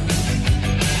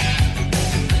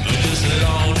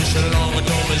 This long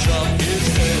ago is up his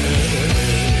head.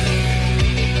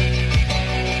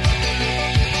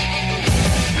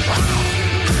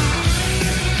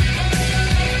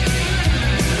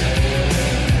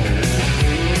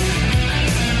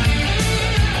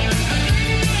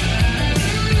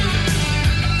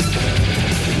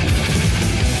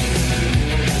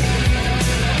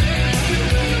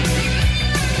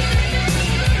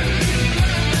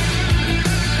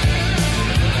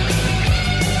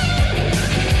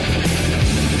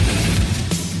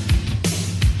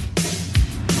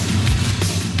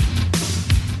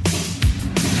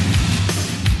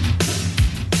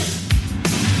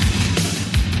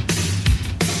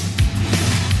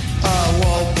 I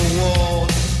walk the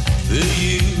walk for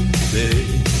you,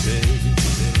 baby.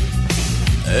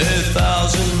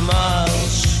 1,000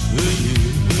 miles for you.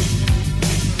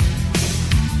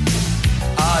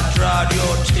 I dried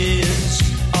your tears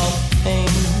of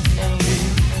pain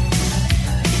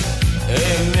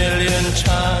 1,000,000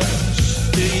 times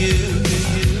for you.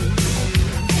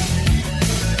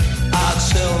 I'd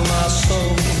sell my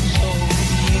soul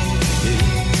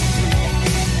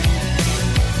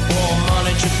for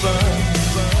money to burn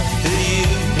for you.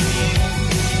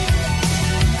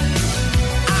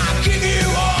 I give you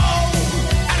all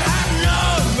and have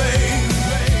none, babe.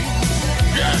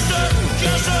 Just to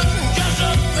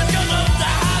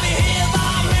have you here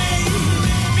by me.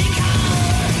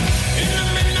 Because in the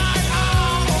midnight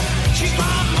hour, she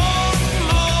cried more.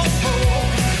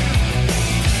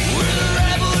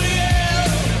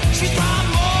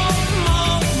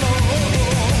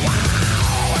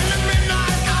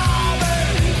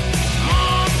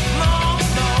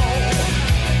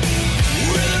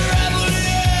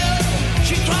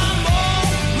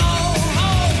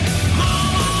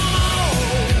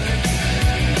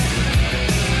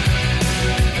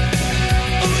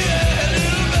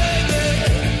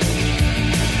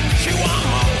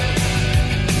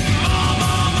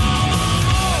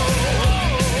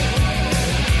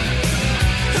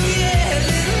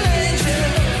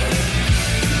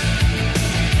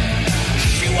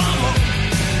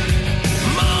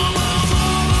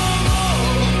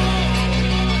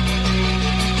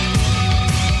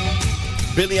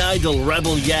 Billy Idol,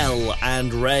 Rebel Yell,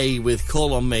 and Ray with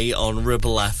Call on Me on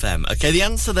Ribble FM. Okay, the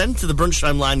answer then to the brunch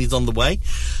time line is on the way.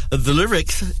 The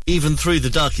lyrics, even through the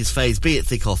darkest phase, be it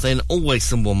thick or thin, always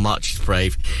someone marches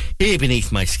brave. Here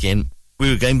beneath my skin.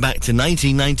 We were going back to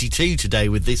 1992 today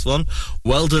with this one.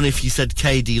 Well done if you said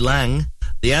K.D. Lang.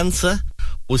 The answer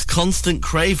was Constant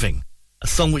Craving, a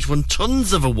song which won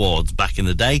tons of awards back in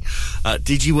the day.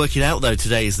 Did you work it out, though,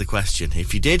 today is the question.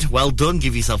 If you did, well done,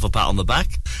 give yourself a pat on the back.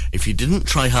 If you didn't,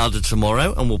 try harder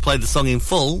tomorrow, and we'll play the song in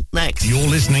full next. You're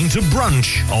listening to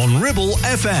Brunch on Ribble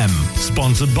FM,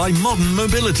 sponsored by Modern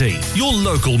Mobility, your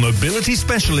local mobility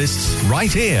specialists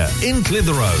right here in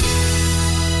Clitheroe.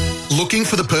 Looking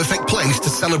for the perfect place to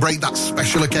celebrate that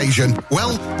special occasion?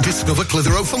 Well, discover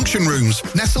Clitheroe Function Rooms.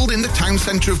 Nestled in the town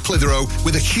centre of Clitheroe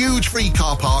with a huge free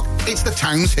car park, it's the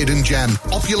town's hidden gem.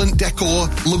 Opulent decor,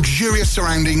 luxurious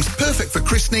surroundings, perfect for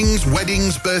christenings,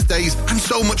 weddings, birthdays, and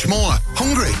so much more.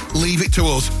 Hungry? Leave it to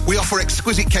us. We offer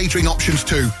exquisite catering options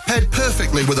too, paired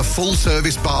perfectly with a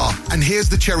full-service bar. And here's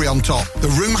the cherry on top. The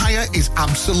room hire is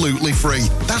absolutely free.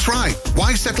 That's right.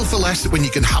 Why settle for less when you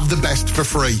can have the best for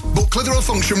free? Book Clitheroe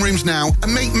Function Rooms now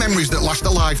and make memories that last a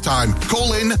lifetime.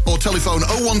 Call in or telephone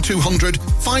 01200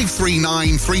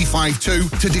 539 352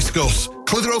 to discuss.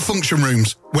 Clitheroe Function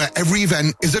Rooms, where every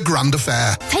event is a grand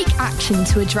affair. Take action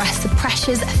to address the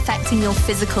pressures affecting your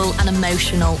physical and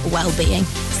emotional well-being.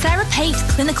 Sarah Pate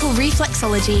Clinical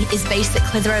Reflexology is based at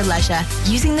Clitheroe Leisure.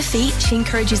 Using the feet, she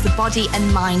encourages the body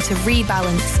and mind to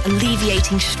rebalance,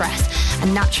 alleviating stress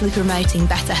and naturally promoting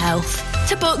better health.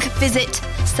 To book, visit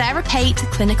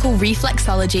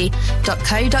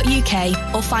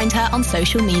sarahpateclinicalreflexology.co.uk or find her on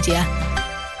social media.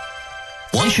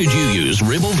 Why should you use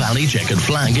Ribble Valley Checkered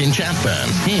Flag in Chatburn?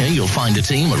 Here you'll find a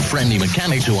team of friendly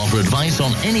mechanics who offer advice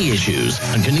on any issues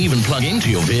and can even plug into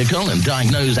your vehicle and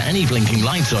diagnose any blinking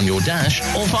lights on your dash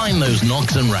or find those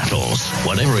knocks and rattles.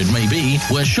 Whatever it may be,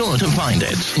 we're sure to find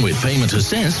it. With Payment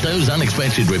Assist, those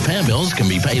unexpected repair bills can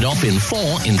be paid off in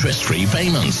 4 interest-free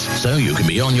payments, so you can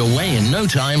be on your way in no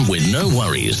time with no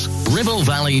worries. Ribble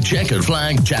Valley Checkered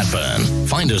Flag, Chatburn.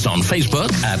 Find us on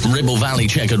Facebook at Ribble Valley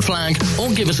Checkered Flag or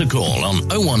give us a call on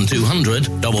 01200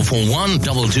 441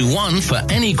 221 for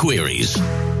any queries.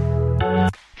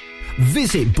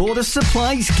 Visit Border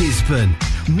Supplies Gisborne.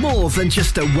 More than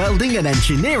just a welding and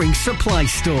engineering supply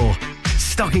store.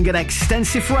 Stocking an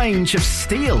extensive range of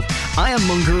steel,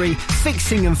 ironmongery,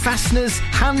 fixing and fasteners,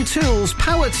 hand tools,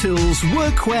 power tools,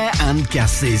 workwear and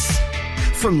gases.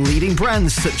 From leading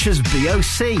brands such as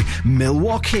BOC,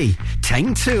 Milwaukee,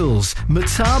 Tang Tools,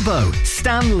 Metabo,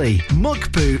 Stanley,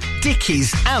 Muck Boot,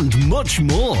 Dickies and much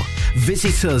more.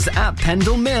 Visit us at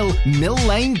Pendle Mill, Mill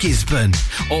Lane, Gisborne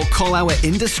or call our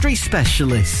industry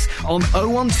specialists on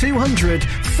 01200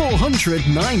 400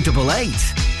 988.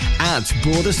 At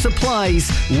Border Supplies,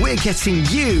 we're getting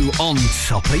you on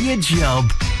top of your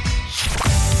job.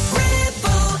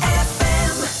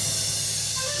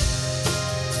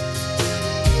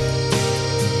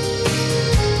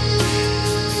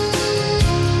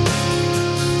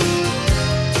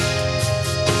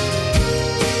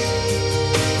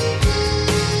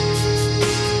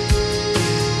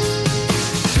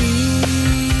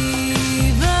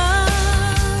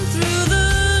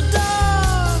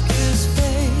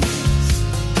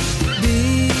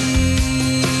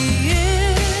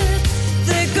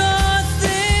 They got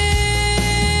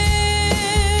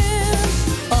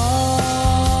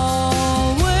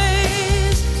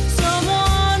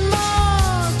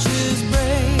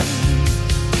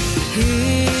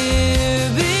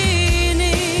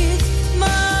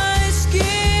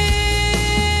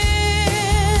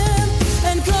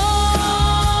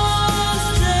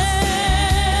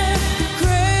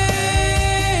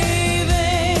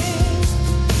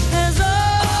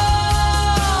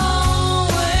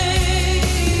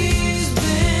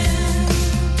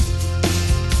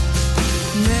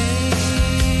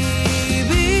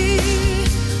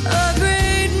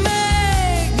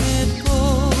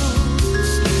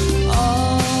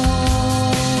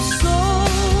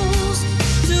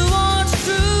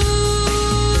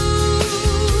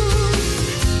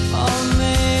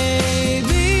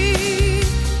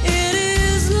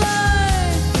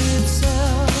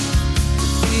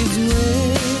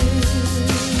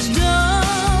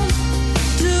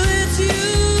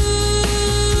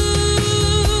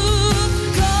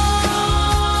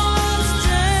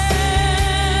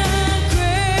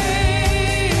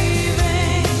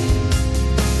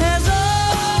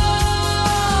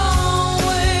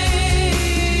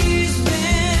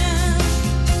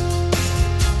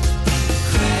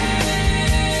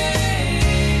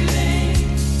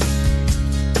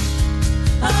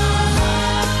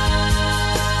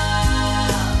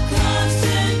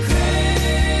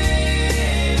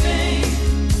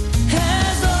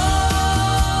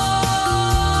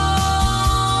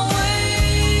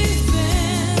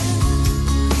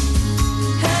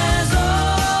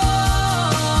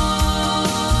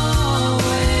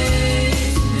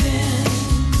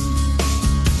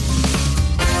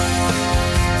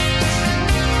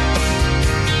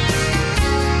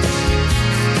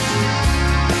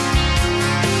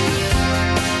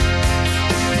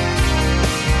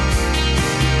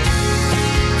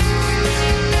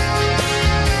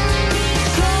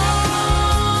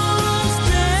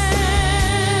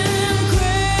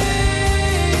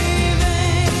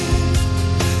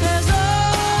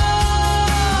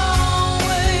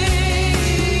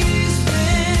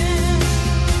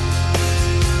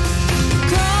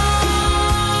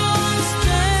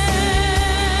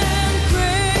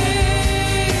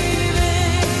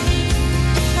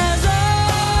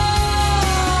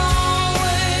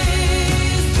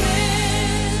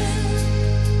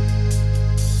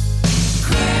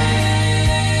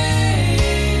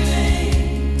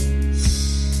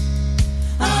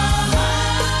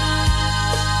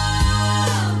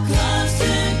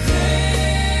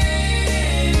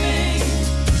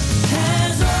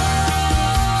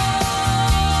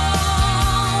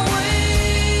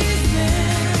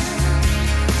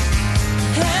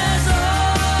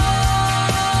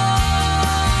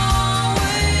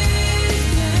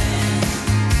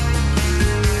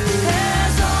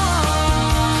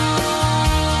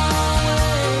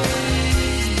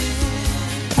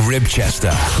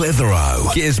Ribchester,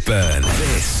 Clitheroe, Gisburn.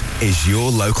 This is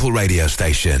your local radio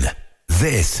station.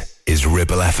 This is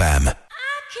Ribble FM.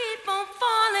 Keep on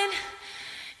falling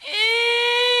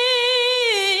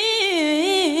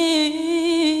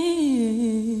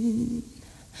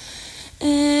in,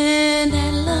 and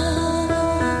I love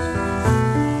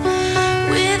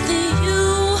with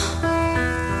you.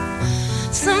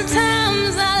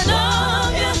 Sometimes I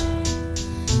love you,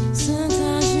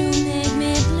 sometimes you make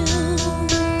me blue.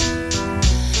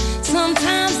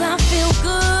 Sometimes I feel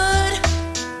good,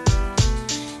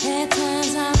 at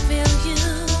times I feel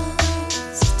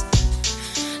used.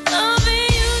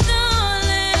 Loving you,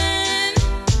 darling,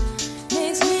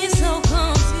 makes me so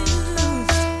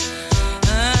confused.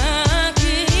 I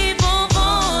keep on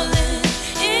falling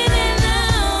in and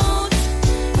out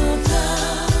of love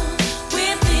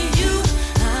with you.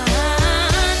 I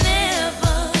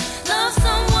never loved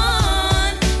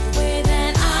someone the way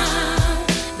that I'm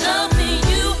loving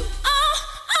you. I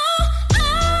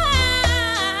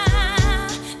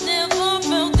never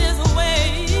felt this way.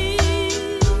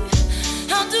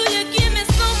 How do you give me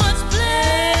so much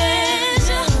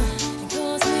pleasure and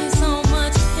cause me so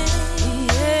much pain?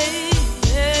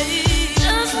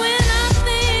 Just when I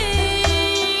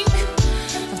think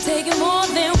I'm taking more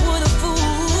than would a fool,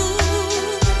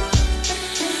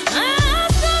 I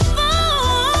start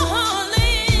falling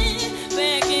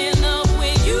back in love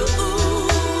with you. I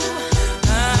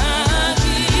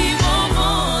keep on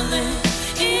falling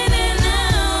in and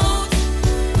out of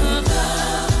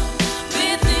love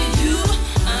with you.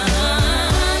 I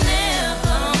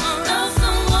never loved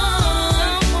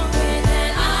someone the way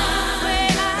that I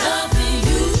love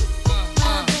you.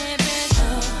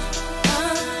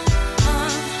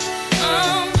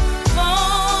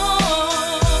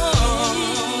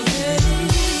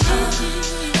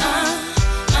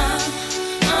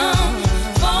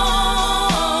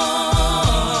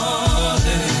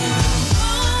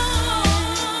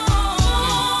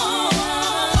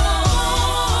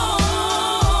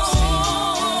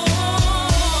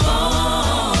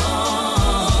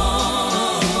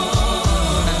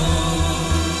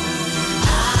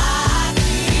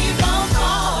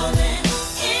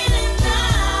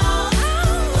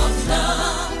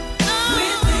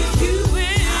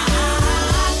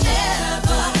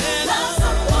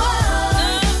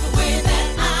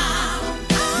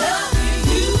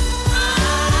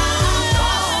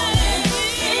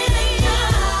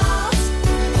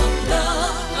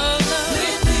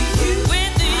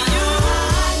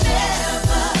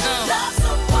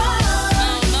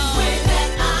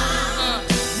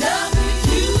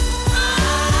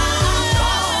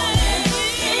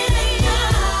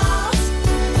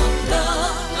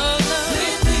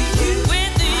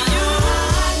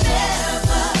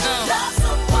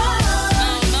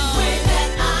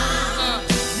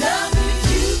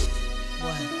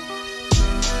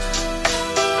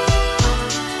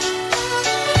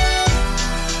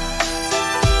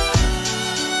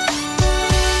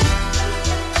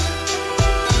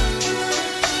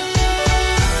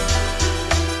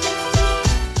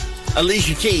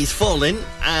 Alicia Keys, Falling,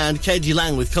 and Katie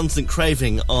Lang with Constant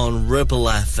Craving on Ribble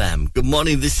FM. Good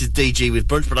morning, this is DG with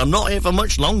Brunch, but I'm not here for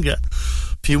much longer.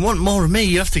 If you want more of me,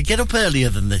 you have to get up earlier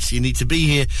than this. You need to be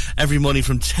here every morning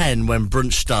from 10 when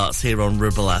Brunch starts here on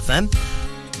Ribble FM.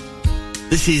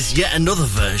 This is yet another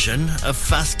version of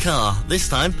Fast Car, this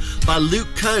time by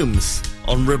Luke Combs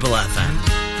on Ribble FM.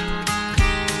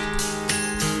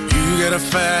 You got a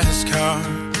fast car,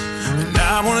 and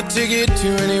I want to take it to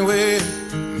anywhere.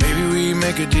 Maybe we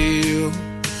make a deal.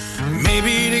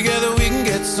 Maybe together we can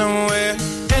get somewhere.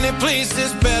 Any place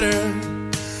is better.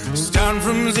 Starting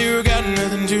from zero, got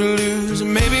nothing to lose.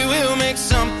 Maybe we'll make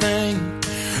something.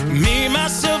 Me,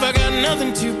 myself, I got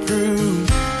nothing to prove.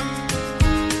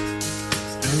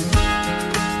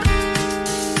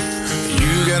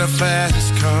 You got a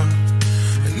fast car,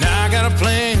 and I got a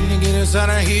plan to get us out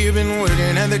of here. Been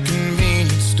working at the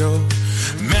convenience store.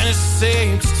 Managed to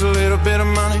save just a little bit of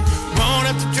money. Won't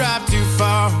have to drive too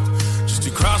far, just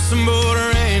to cross the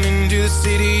border and into the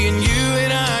city. And you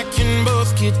and I can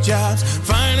both get jobs,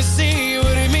 finally see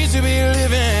what it means to be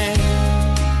living.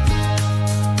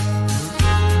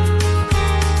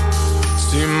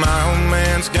 See, my old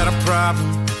man's got a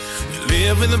problem. He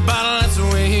live with a bottle, that's the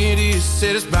way it is.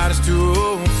 Said his body's too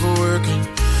old for working,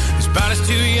 his body's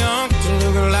too young to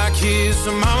look like his.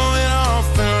 So mama went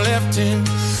off and left him.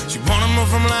 She wanted more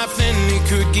from life than he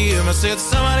could give. I said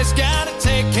somebody's gotta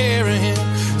take care of him.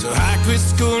 So I quit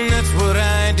school and that's what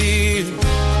I did.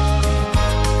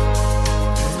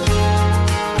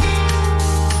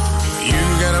 You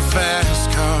got a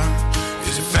fast car.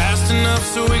 Is it fast enough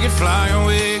so we can fly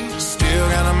away? Still still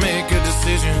gotta make a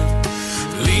decision.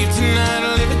 Leave tonight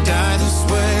or live or die this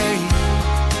way.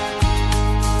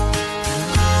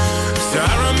 So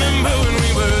I remember when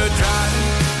we were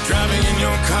driving in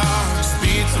your car.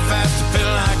 Speed so fast it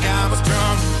felt like I was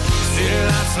drunk. City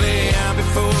lights lay out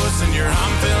before us and your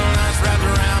arm felt nice wrapped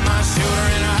around my shoulder.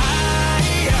 And I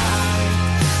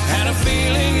had a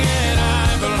feeling that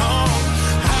I belonged.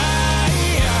 I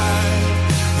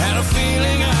had a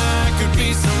feeling I could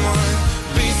be someone,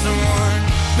 be someone,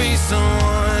 be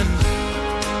someone.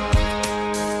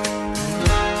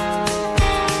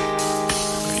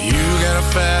 You got a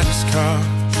fast car,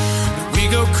 we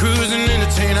go cruising,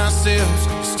 entertain ourselves.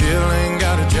 Still ain't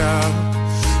got a job,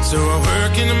 so I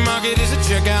work in the market as a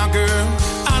checkout girl.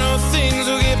 I know things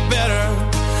will get better.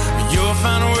 You'll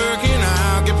find work and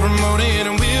I'll get promoted,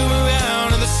 and we'll move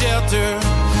out of the shelter,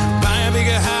 buy a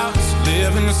bigger house,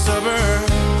 live in the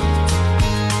suburbs.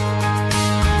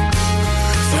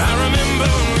 So I remember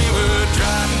when we were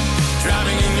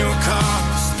driving in your car.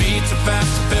 Speed so fast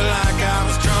it felt like I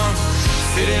was drunk.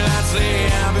 City lights lay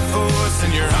out before us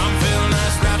and your arm felt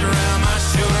nice wrapped around my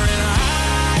shoulder. And I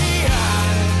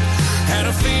had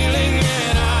a feeling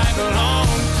that I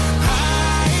belonged.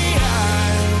 I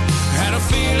had a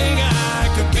feeling I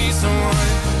could be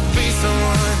someone, be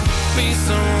someone, be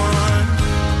someone.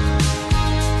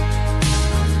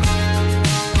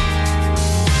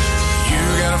 You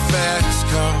got a fast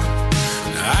car,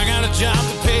 I got a job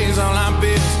that pays all our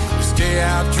bills. We stay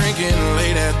out drinking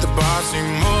late at the bar, see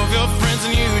more of your friends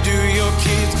than you do your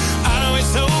kids. I'd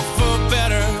always hope for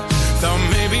better, thought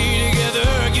maybe together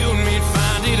you and me'd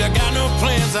find it. I got no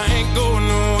plans, I ain't going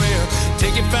nowhere.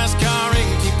 Take your fast car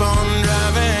and keep on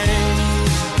driving.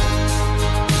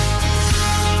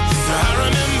 So I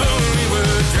remember when we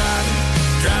were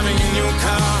driving in your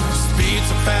car. Speed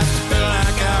so fast it felt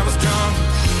like I was drunk.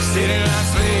 City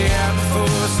lights lay out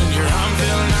before us and your arm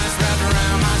felt nice wrapped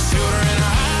around my shoulder. And I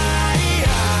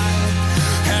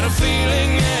had a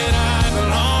feeling that I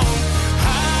belonged.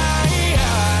 I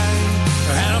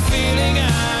had a feeling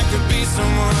I could be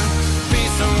someone, be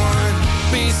someone,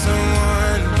 be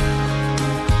someone.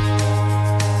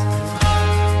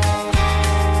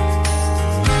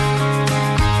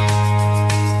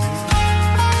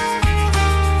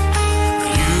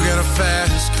 You got a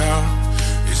fast car,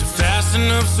 is it fast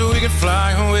enough so we can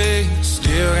fly away?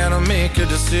 Still gotta make a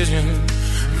decision,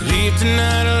 leave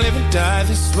tonight or live and die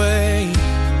this way.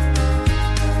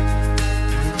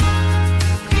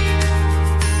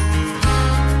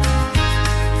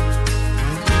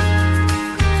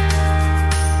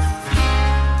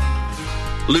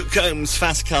 Luke Combs,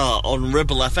 Fast Car on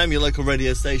Ribble FM, your local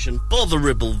radio station for the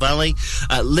Ribble Valley.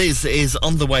 Liz is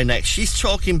on the way next. She's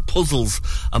talking puzzles,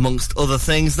 amongst other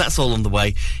things. That's all on the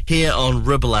way here on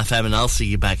Ribble FM, and I'll see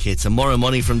you back here tomorrow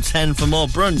morning from 10 for more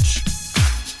brunch.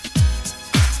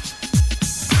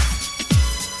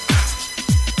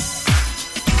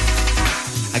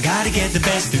 I gotta get the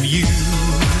best of you.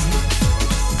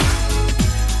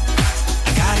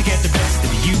 I gotta get the best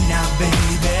of you now, baby.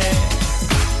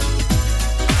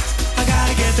 I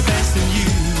gotta get the best of you.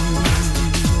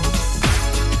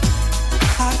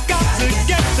 I got to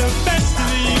get the best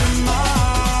of you,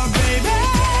 my baby.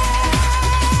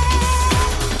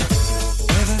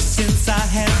 Ever since I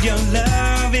had your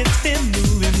love, it's been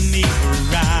moving me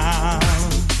around.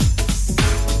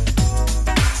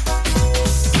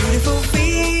 Beautiful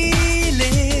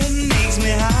feeling makes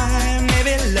me high.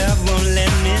 Maybe love won't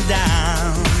let me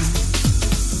down.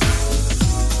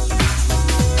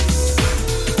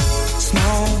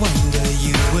 Small wonder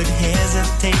you would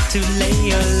hesitate to lay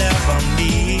your love on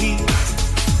me.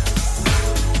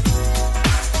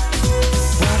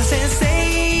 What a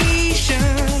sensation,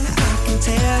 I can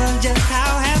tell just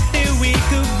how happy we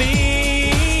could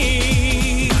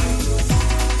be.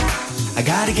 I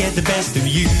gotta get the best of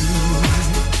you.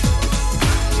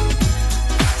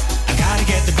 I gotta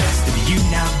get the best of you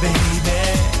now, baby.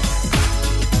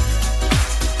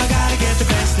 I gotta get the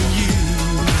best of you.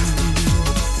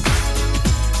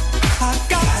 I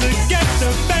got to get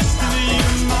the best of you,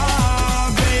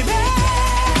 my baby.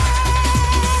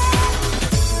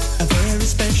 A very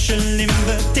special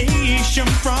invitation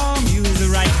from you is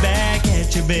right back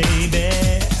at you, baby.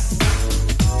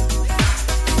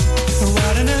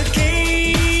 What an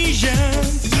occasion,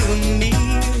 you and me,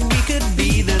 we could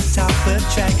be the top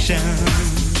attraction.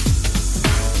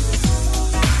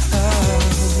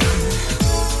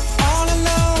 All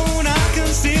alone I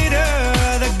consider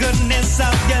the goodness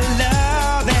of your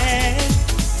loving.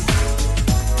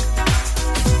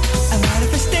 A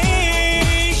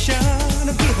manifestation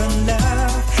of giving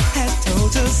love has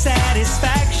total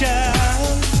satisfaction.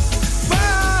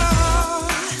 Whoa,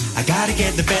 I gotta gotta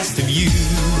get the best of you.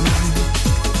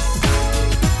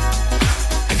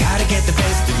 I gotta get the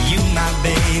best of you, my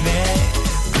baby.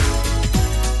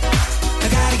 I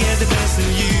gotta get the best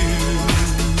of you.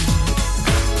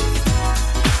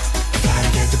 I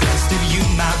gotta get the best of you,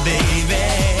 my baby.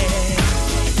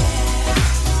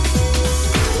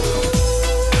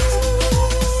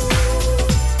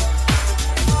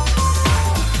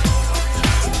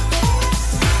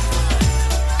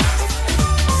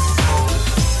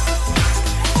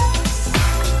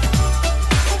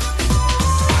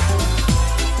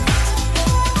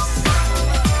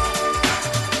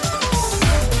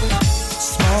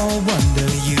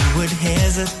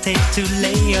 Hesitate to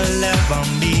lay your love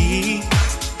on me.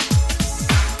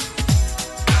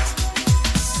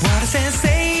 What a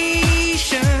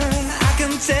sensation, I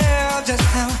can tell just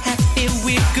how happy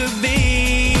we could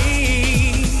be.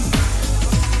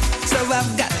 So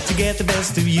I've got to get the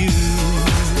best of you.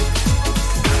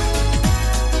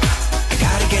 I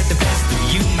gotta get the best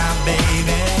of you, my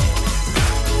baby.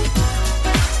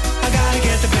 I gotta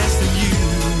get the best of you.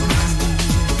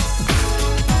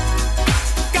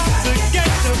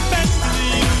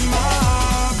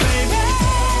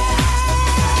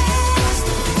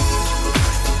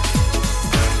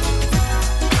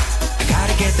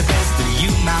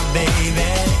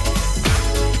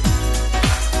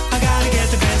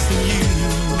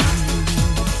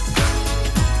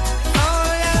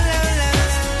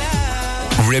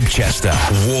 Ribchester,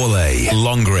 Worley,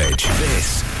 Longridge.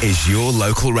 This is your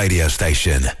local radio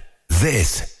station.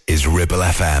 This is Ribble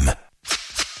FM.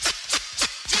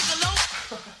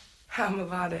 How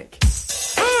melodic.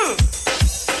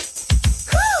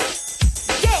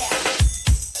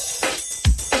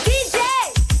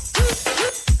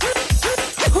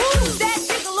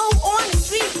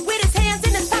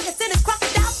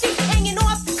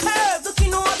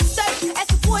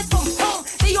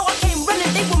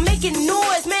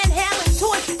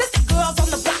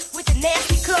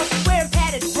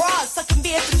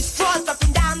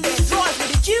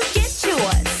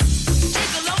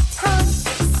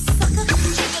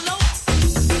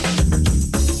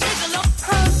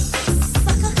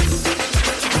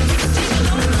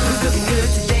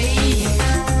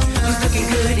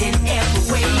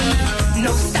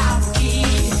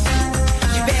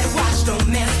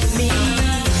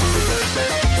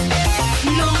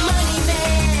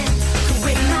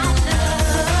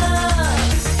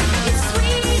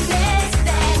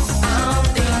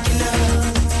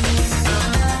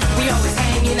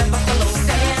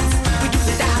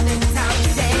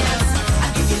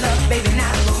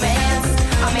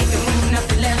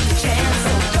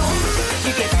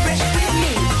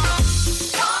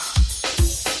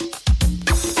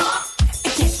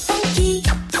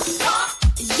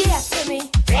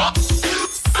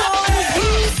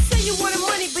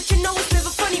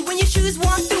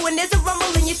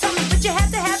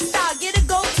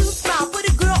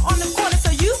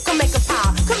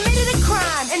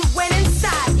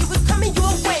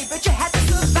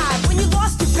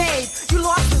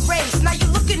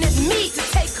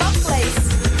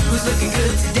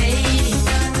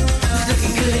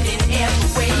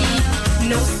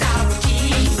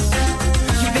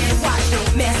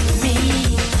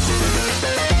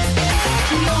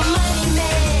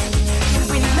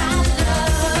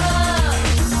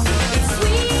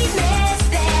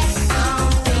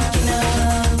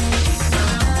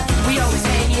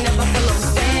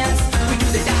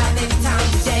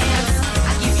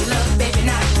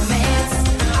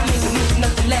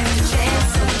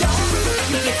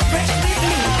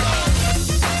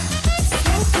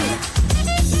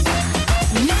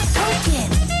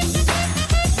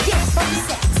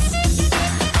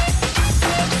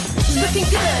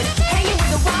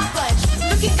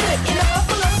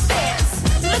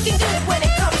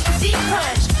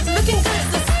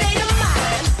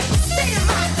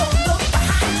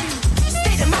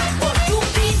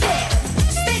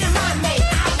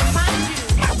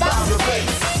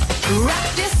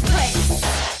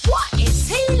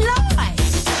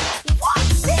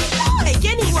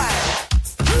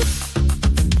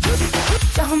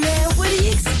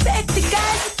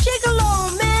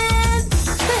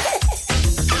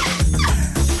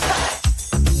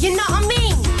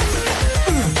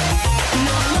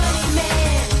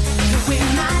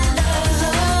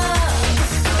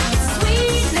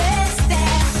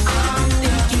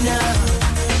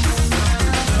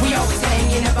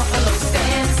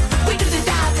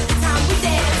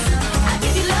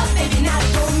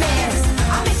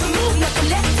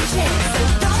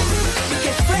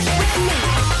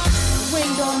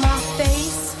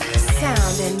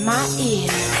 in my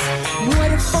ears,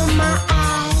 water for my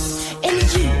eyes, and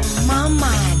you my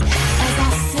mind as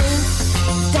I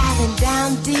sink, diving down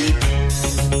deep